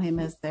would know him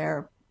as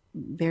their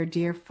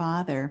dear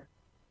father.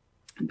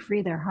 and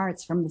free their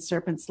hearts from the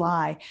serpent's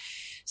lie.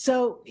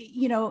 So,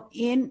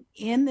 in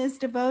this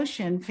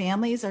devotion,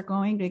 families are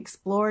going to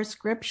explore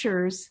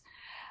scriptures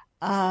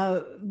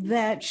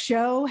that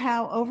show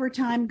how over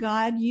time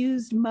God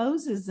used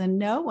Moses and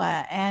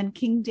Noah and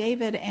King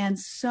David and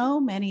so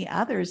many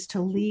others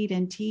to lead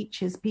and teach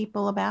his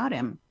people about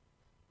him.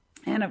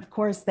 And of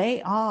course,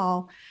 they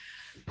all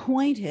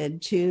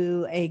pointed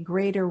to a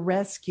greater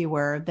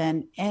rescuer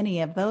than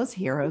any of those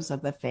heroes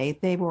of the faith.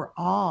 They were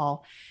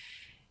all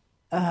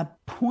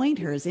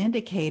pointers,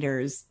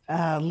 indicators,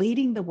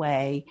 leading the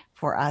way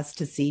for us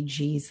to see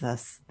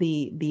Jesus,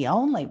 the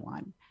only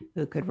one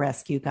who could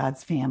rescue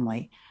God's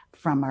family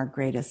from our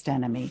greatest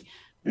enemy.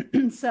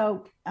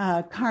 So,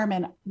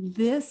 Carmen,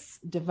 this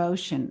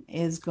devotion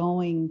is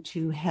going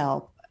to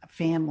help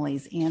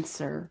families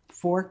answer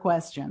 4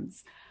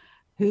 questions.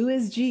 Who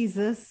is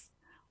Jesus?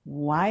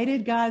 Why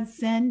did God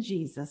send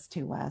Jesus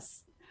to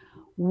us?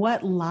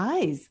 What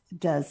lies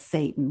does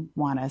Satan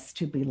want us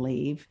to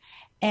believe?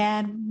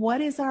 And what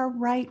is our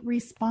right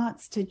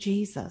response to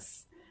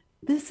Jesus?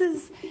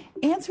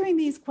 Answering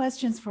these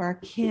questions for our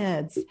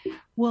kids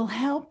will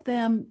help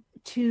them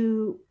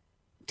to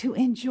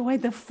enjoy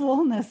the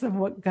fullness of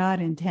what God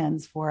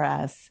intends for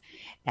us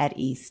at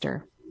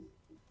Easter.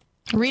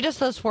 Read us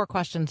those 4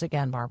 questions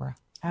again, Barbara.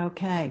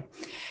 Okay.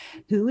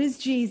 Who is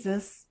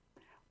Jesus?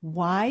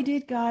 Why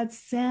did God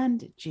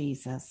send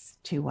Jesus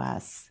to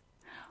us?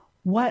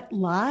 What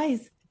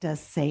lies does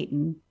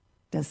Satan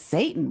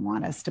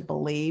want us to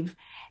believe?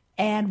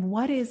 And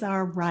what is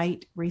our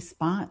right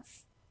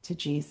response to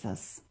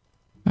Jesus?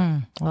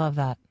 I love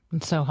that.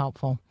 It's so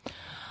helpful.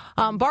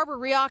 Barbara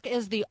Rioch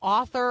is the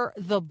author.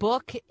 The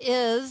book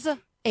is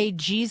A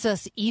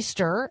Jesus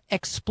Easter.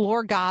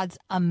 Explore God's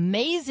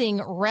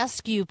amazing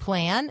rescue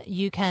plan.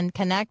 You can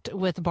connect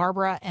with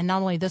Barbara and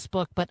not only this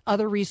book, but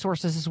other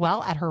resources as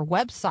well at her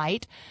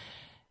website,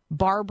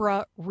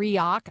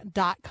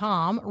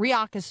 barbararioch.com.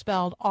 Rioch is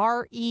spelled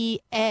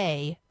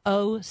Reaoch.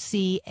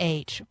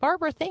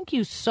 Barbara, thank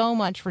you so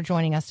much for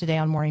joining us today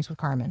on Mornings with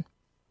Carmen.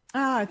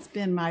 Oh, it's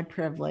been my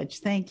privilege.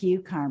 Thank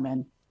you,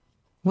 Carmen.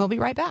 We'll be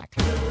right back.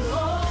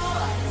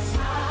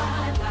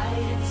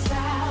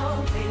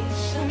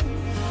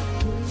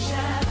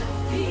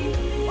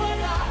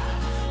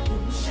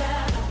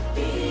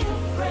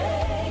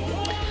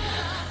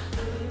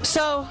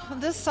 So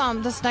this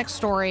next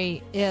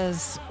story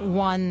is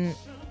one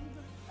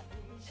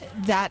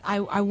that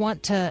I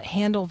want to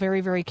handle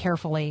very, very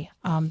carefully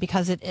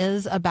because it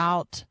is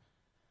about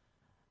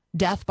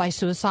death by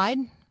suicide.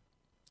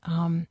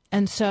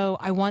 And so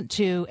I want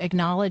to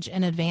acknowledge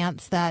in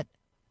advance that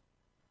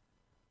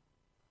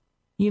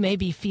you may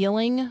be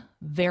feeling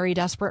very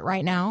desperate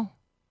right now.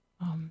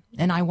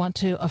 And I want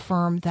to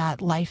affirm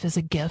that life is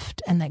a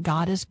gift and that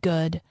God is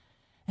good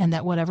and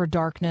that whatever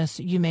darkness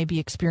you may be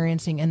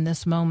experiencing in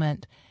this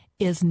moment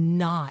is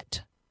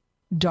not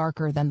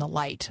darker than the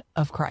light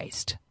of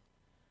Christ.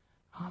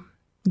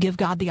 Give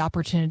God the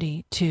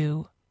opportunity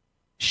to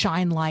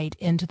shine light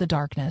into the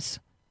darkness.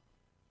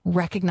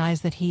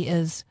 Recognize that he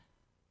is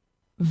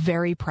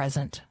very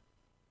present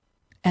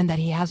and that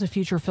he has a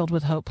future filled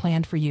with hope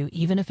planned for you,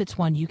 even if it's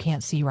one you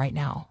can't see right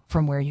now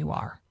from where you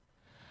are.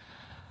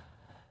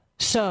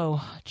 So,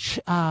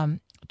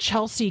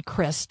 Chelsea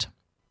Christ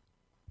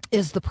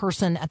is the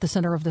person at the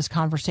center of this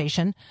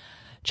conversation.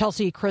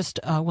 Chelsea Christ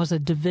was a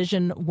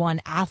Division I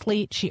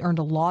athlete. She earned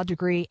a law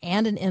degree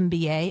and an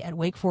MBA at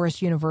Wake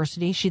Forest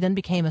University. She then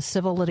became a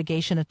civil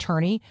litigation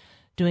attorney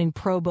doing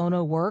pro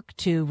bono work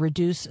to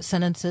reduce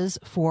sentences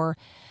for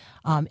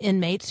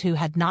inmates who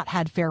had not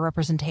had fair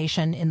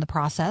representation in the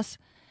process.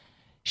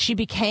 She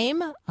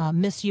became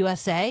Miss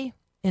USA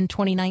in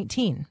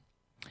 2019.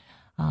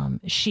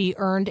 She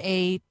earned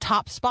a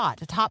top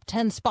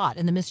 10 spot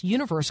in the Miss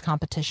Universe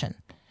competition.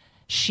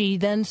 She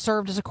then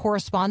served as a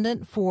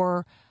correspondent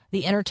for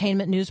the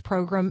entertainment news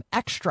program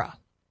Extra.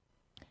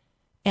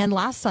 And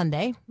last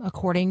Sunday,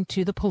 according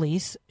to the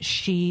police,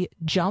 she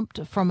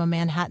jumped from a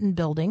Manhattan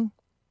building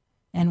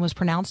and was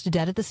pronounced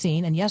dead at the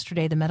scene. And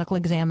yesterday, the medical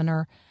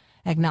examiner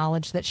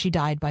acknowledged that she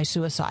died by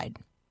suicide.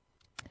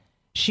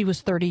 She was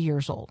 30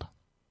 years old.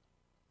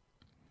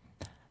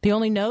 The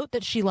only note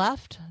that she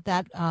left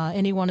that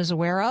anyone is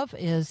aware of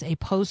is a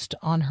post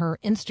on her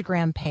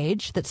Instagram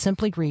page that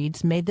simply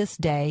reads, "May this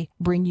day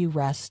bring you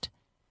rest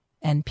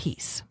and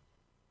peace."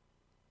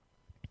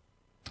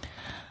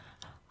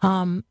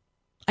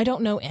 I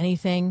don't know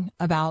anything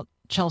about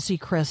Chelsea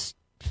Christ's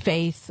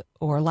faith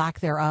or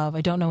lack thereof.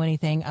 I don't know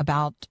anything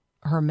about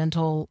her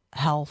mental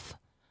health.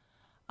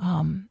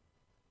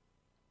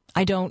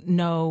 I don't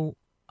know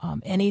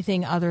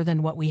anything other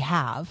than what we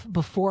have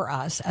before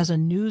us as a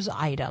news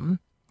item,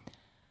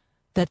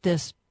 that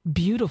this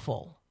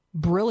beautiful,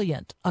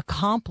 brilliant,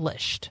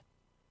 accomplished,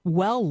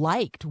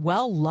 well-liked,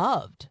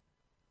 well-loved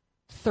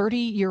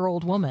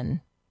 30-year-old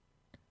woman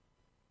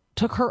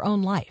took her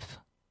own life.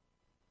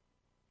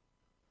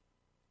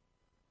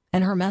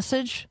 And her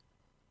message,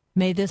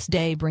 "May this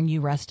day bring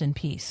you rest and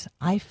peace."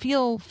 I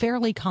feel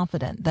fairly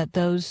confident that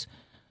those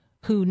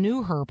who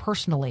knew her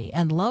personally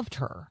and loved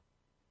her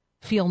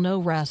feel no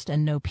rest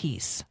and no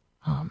peace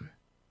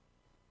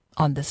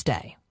on this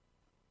day.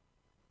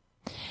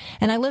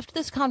 And I lift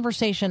this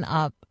conversation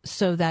up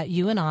so that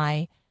you and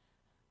I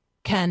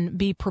can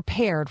be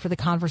prepared for the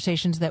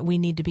conversations that we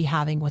need to be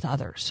having with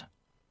others.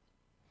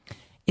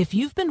 If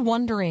you've been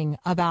wondering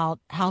about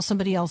how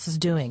somebody else is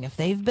doing, if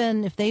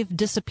they've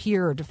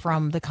disappeared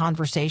from the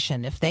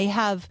conversation, if they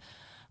have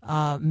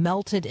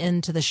melted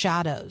into the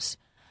shadows,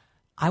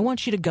 I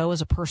want you to go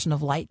as a person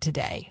of light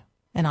today,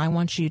 and I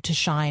want you to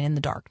shine in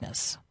the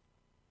darkness.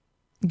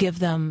 Give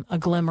them a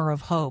glimmer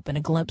of hope and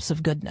a glimpse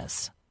of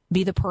goodness.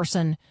 Be the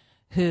person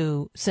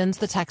who sends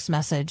the text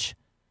message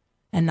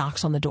and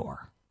knocks on the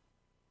door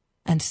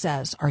and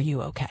says, "Are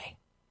you okay?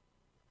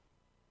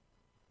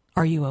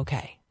 Are you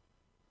okay?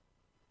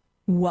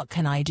 What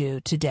can I do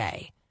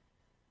today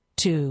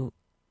to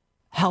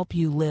help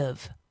you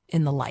live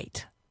in the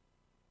light?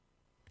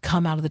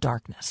 Come out of the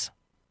darkness.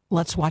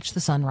 Let's watch the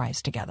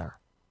sunrise together."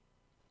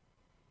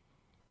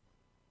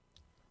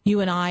 You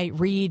and I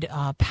read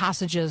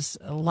passages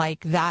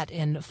like that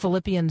in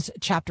Philippians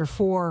chapter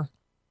 4,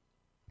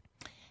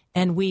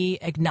 and we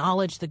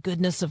acknowledge the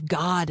goodness of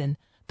God and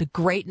the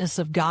greatness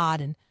of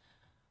God, and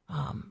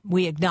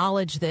we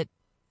acknowledge that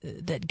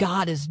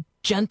God is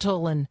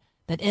gentle and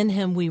that in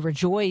him we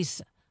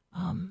rejoice.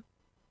 And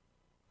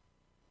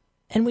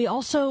we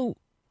also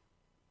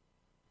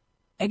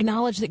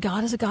acknowledge that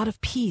God is a God of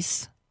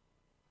peace,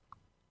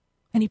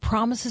 and he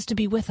promises to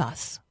be with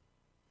us.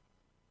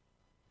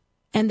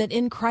 And that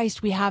in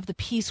Christ we have the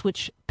peace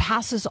which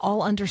passes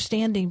all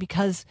understanding,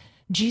 because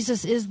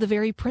Jesus is the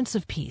very Prince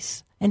of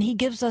Peace, and he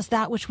gives us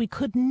that which we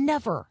could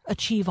never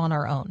achieve on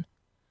our own.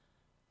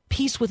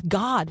 Peace with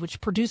God,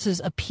 which produces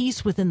a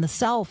peace within the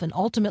self and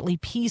ultimately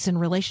peace in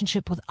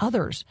relationship with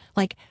others.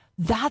 Like,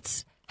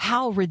 that's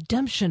how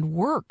redemption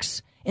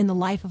works in the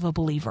life of a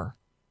believer.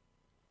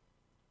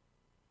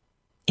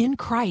 In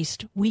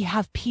Christ, we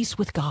have peace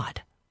with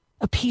God,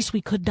 a peace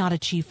we could not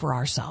achieve for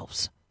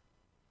ourselves,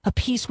 a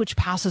peace which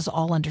passes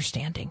all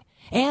understanding.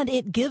 And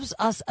it gives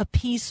us a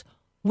peace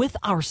with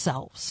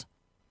ourselves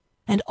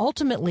and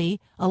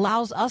ultimately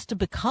allows us to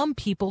become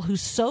people who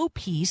sow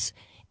peace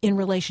in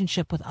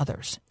relationship with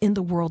others in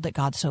the world that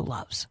God so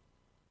loves.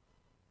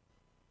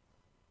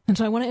 And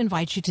so I want to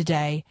invite you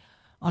today,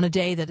 on a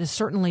day that is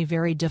certainly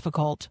very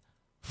difficult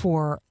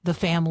for the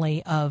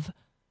family of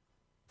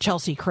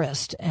Chelsea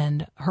Christ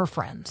and her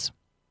friends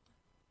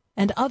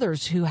and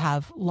others who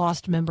have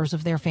lost members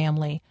of their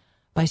family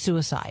by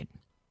suicide.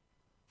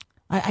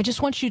 I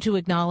just want you to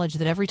acknowledge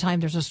that every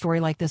time there's a story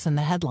like this in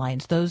the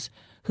headlines, those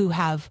who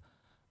have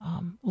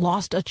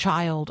lost a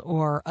child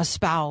or a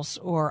spouse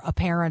or a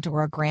parent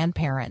or a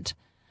grandparent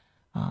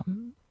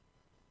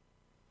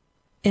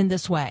in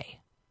this way,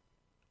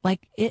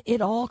 like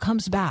it all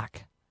comes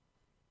back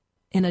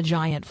in a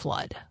giant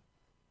flood.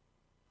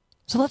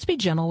 So let's be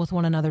gentle with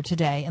one another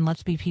today, and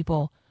let's be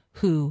people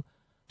who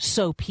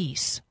sow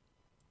peace,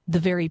 the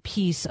very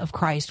peace of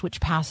Christ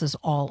which passes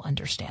all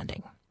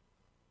understanding.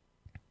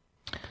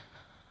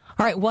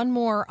 All right, one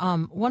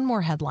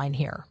more headline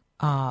here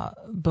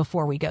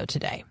before we go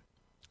today.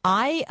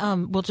 I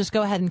will just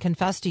go ahead and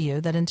confess to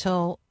you that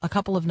until a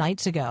couple of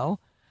nights ago,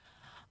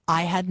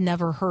 I had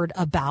never heard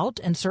about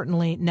and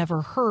certainly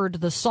never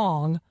heard the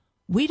song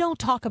 "We Don't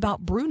Talk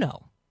About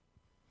Bruno."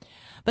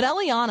 But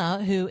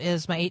Eliana, who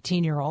is my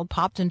 18-year-old,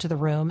 popped into the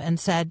room and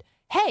said,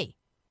 "Hey,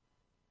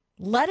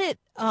 let it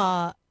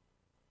go.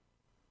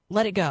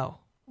 Let it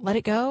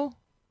go."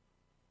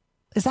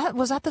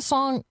 Was that the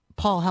song?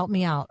 Paul, help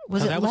me out.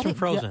 That was from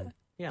Frozen.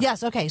 Yeah.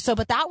 Yes, okay. So,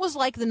 but that was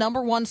like the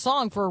number one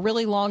song for a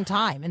really long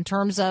time in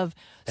terms of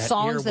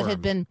songs that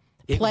had been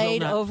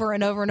played over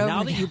and over and over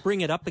now again. That you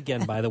bring it up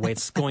again, by the way,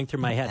 it's going through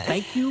my head.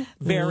 Thank you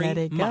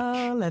very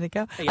much. Let it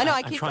go. Yeah, I know,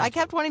 I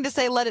kept wanting to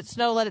say let it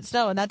snow,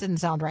 and that didn't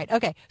sound right.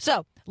 Okay,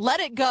 so Let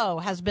It Go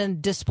has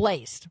been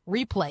displaced,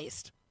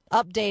 replaced,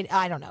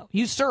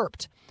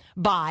 usurped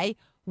by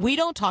We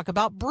Don't Talk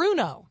About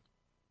Bruno.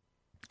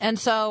 And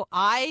so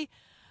I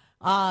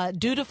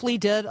dutifully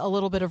did a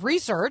little bit of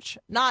research,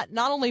 not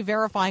only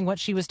verifying what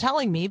she was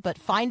telling me, but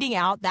finding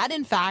out that,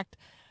 in fact,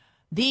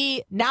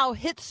 the now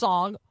hit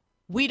song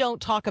We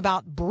Don't Talk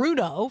About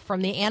Bruno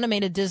from the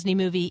animated Disney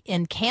movie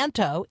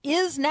Encanto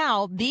is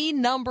now the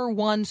number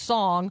one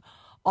song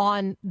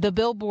on the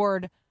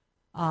Billboard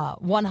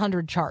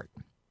 100 chart.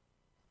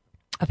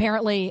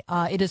 Apparently,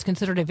 it is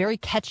considered a very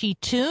catchy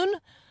tune,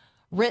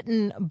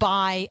 written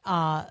by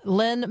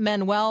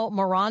Lin-Manuel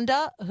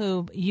Miranda,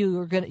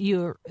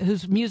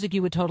 whose music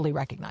you would totally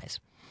recognize.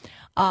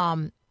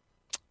 So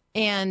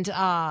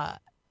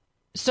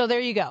there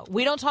you go.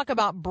 We Don't Talk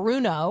About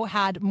Bruno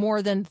had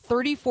more than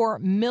 34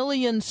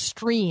 million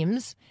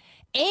streams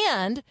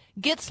and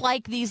gets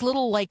like these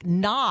little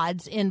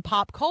nods in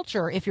pop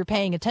culture if you're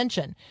paying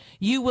attention.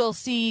 You will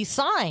see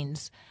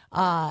signs,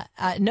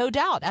 no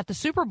doubt, at the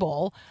Super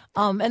Bowl,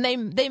 and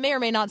they may or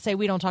may not say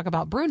we don't talk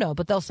about Bruno,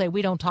 but they'll say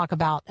we don't talk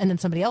about, and then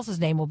somebody else's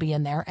name will be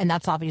in there, and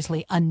that's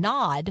obviously a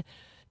nod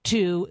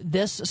to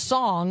this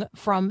song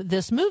from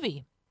this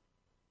movie.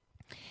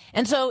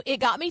 And so it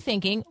got me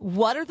thinking,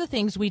 what are the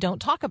things we don't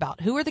talk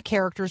about? Who are the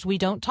characters we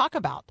don't talk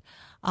about?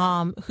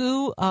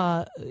 Who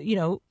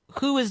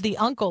is the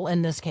uncle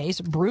in this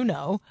case,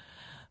 Bruno,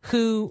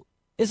 who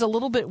is a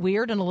little bit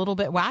weird and a little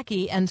bit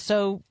wacky. And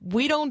so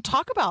we don't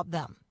talk about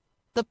them.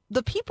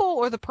 The people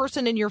or the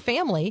person in your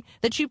family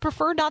that you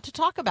prefer not to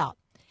talk about.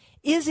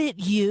 Is it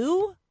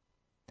you?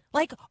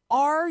 Like,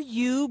 are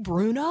you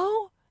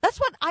Bruno? That's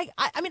what I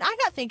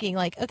got thinking,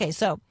 like, okay,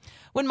 so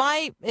when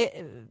my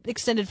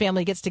extended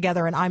family gets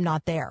together and I'm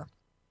not there,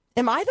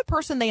 am I the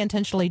person they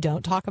intentionally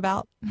don't talk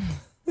about?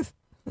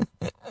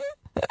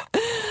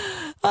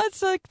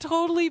 That's like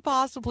totally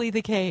possibly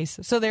the case.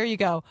 So there you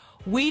go.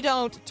 We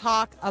don't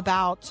talk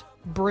about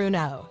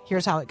Bruno.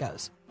 Here's how it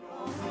goes.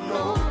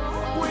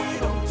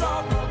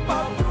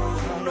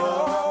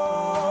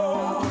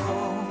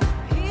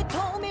 He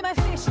told me my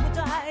fish would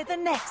die the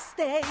next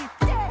day.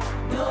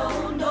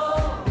 No.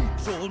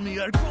 Told me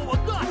I'd grow a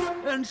gut,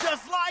 and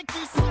just like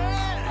he said,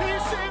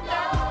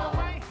 that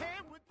my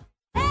head would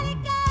let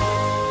it go,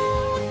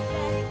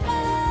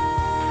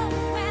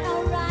 when I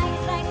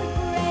rise like the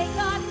break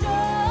of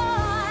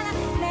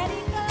dawn, let it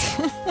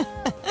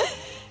go.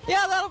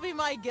 Yeah, that'll be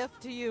my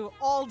gift to you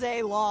all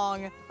day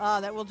long.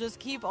 That we'll just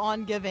keep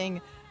on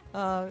giving,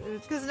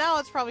 because now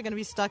it's probably going to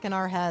be stuck in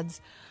our heads.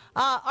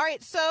 All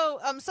right, so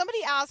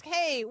somebody asked,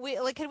 hey,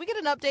 can we get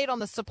an update on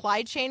the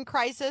supply chain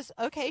crisis?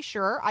 Okay,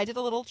 sure. I did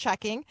a little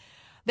checking.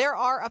 There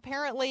are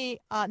apparently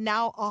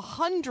now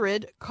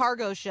 100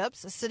 cargo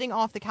ships sitting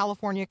off the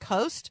California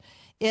coast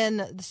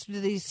in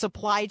the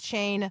supply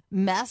chain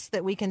mess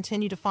that we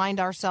continue to find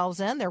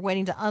ourselves in. They're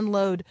waiting to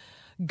unload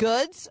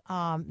goods.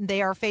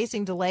 They are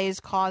facing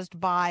delays caused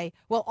by,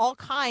 all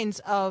kinds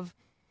of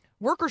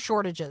worker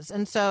shortages.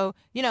 And so,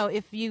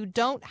 if you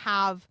don't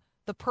have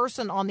the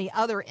person on the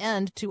other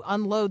end to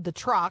unload the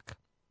truck,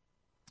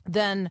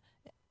 then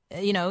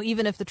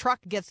even if the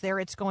truck gets there,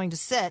 it's going to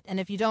sit. And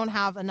if you don't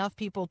have enough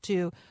people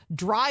to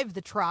drive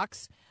the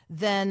trucks,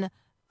 then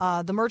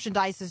the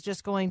merchandise is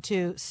just going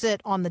to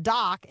sit on the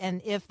dock.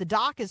 And if the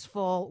dock is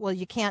full,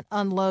 you can't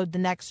unload the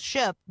next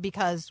ship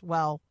because,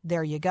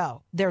 there you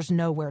go. There's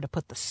nowhere to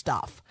put the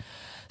stuff.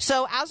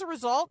 So as a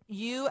result,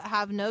 you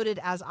have noted,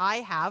 as I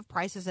have,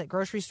 prices at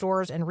grocery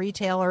stores and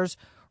retailers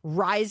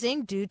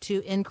rising due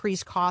to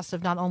increased costs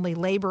of not only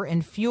labor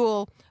and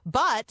fuel,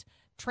 but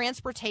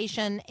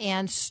transportation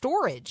and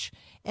storage.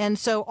 And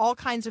so all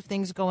kinds of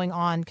things going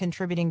on,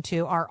 contributing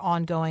to our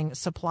ongoing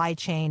supply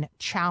chain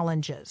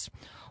challenges.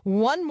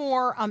 One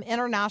more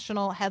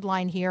international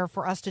headline here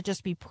for us to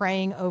just be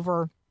praying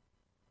over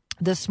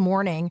this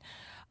morning.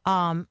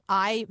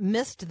 I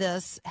missed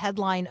this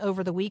headline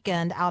over the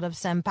weekend out of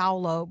São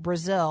Paulo,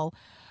 Brazil.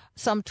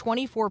 Some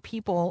 24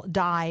 people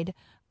died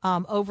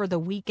over the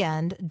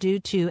weekend due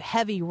to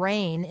heavy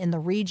rain in the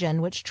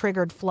region, which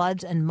triggered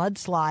floods and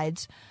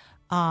mudslides.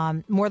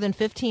 More than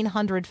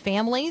 1,500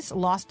 families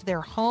lost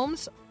their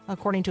homes,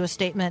 according to a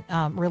statement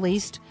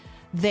released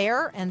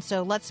there. And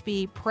so let's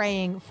be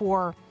praying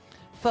for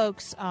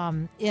folks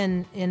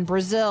in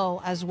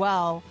Brazil as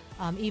well,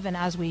 even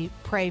as we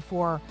pray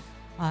for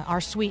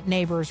our sweet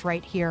neighbors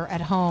right here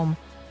at home,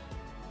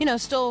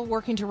 still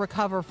working to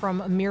recover from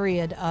a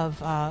myriad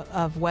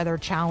of weather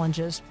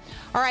challenges.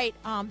 All right.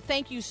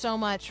 Thank you so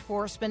much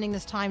for spending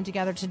this time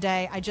together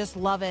today. I just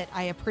love it.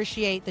 I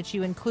appreciate that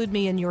you include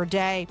me in your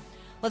day.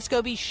 Let's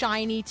go be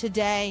shiny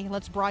today.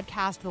 Let's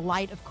broadcast the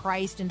light of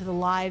Christ into the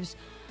lives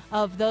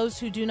of those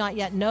who do not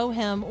yet know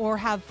him or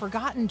have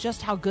forgotten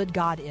just how good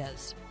God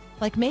is.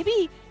 Like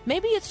maybe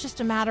it's just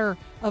a matter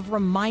of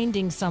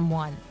reminding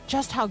someone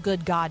just how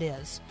good God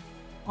is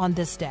on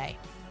this day.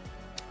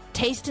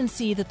 Taste and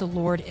see that the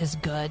Lord is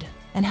good,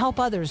 and help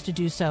others to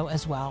do so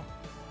as well.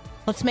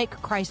 Let's make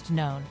Christ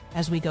known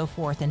as we go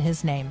forth in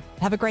his name.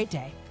 Have a great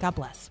day. God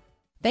bless.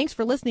 Thanks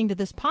for listening to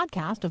this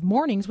podcast of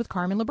Mornings with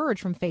Carmen LaBerge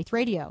from Faith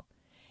Radio.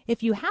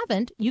 If you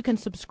haven't, you can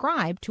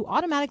subscribe to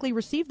automatically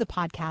receive the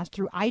podcast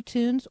through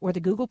iTunes or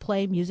the Google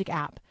Play Music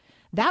app.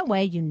 That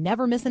way you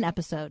never miss an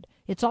episode.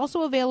 It's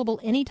also available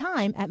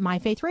anytime at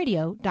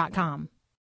myfaithradio.com.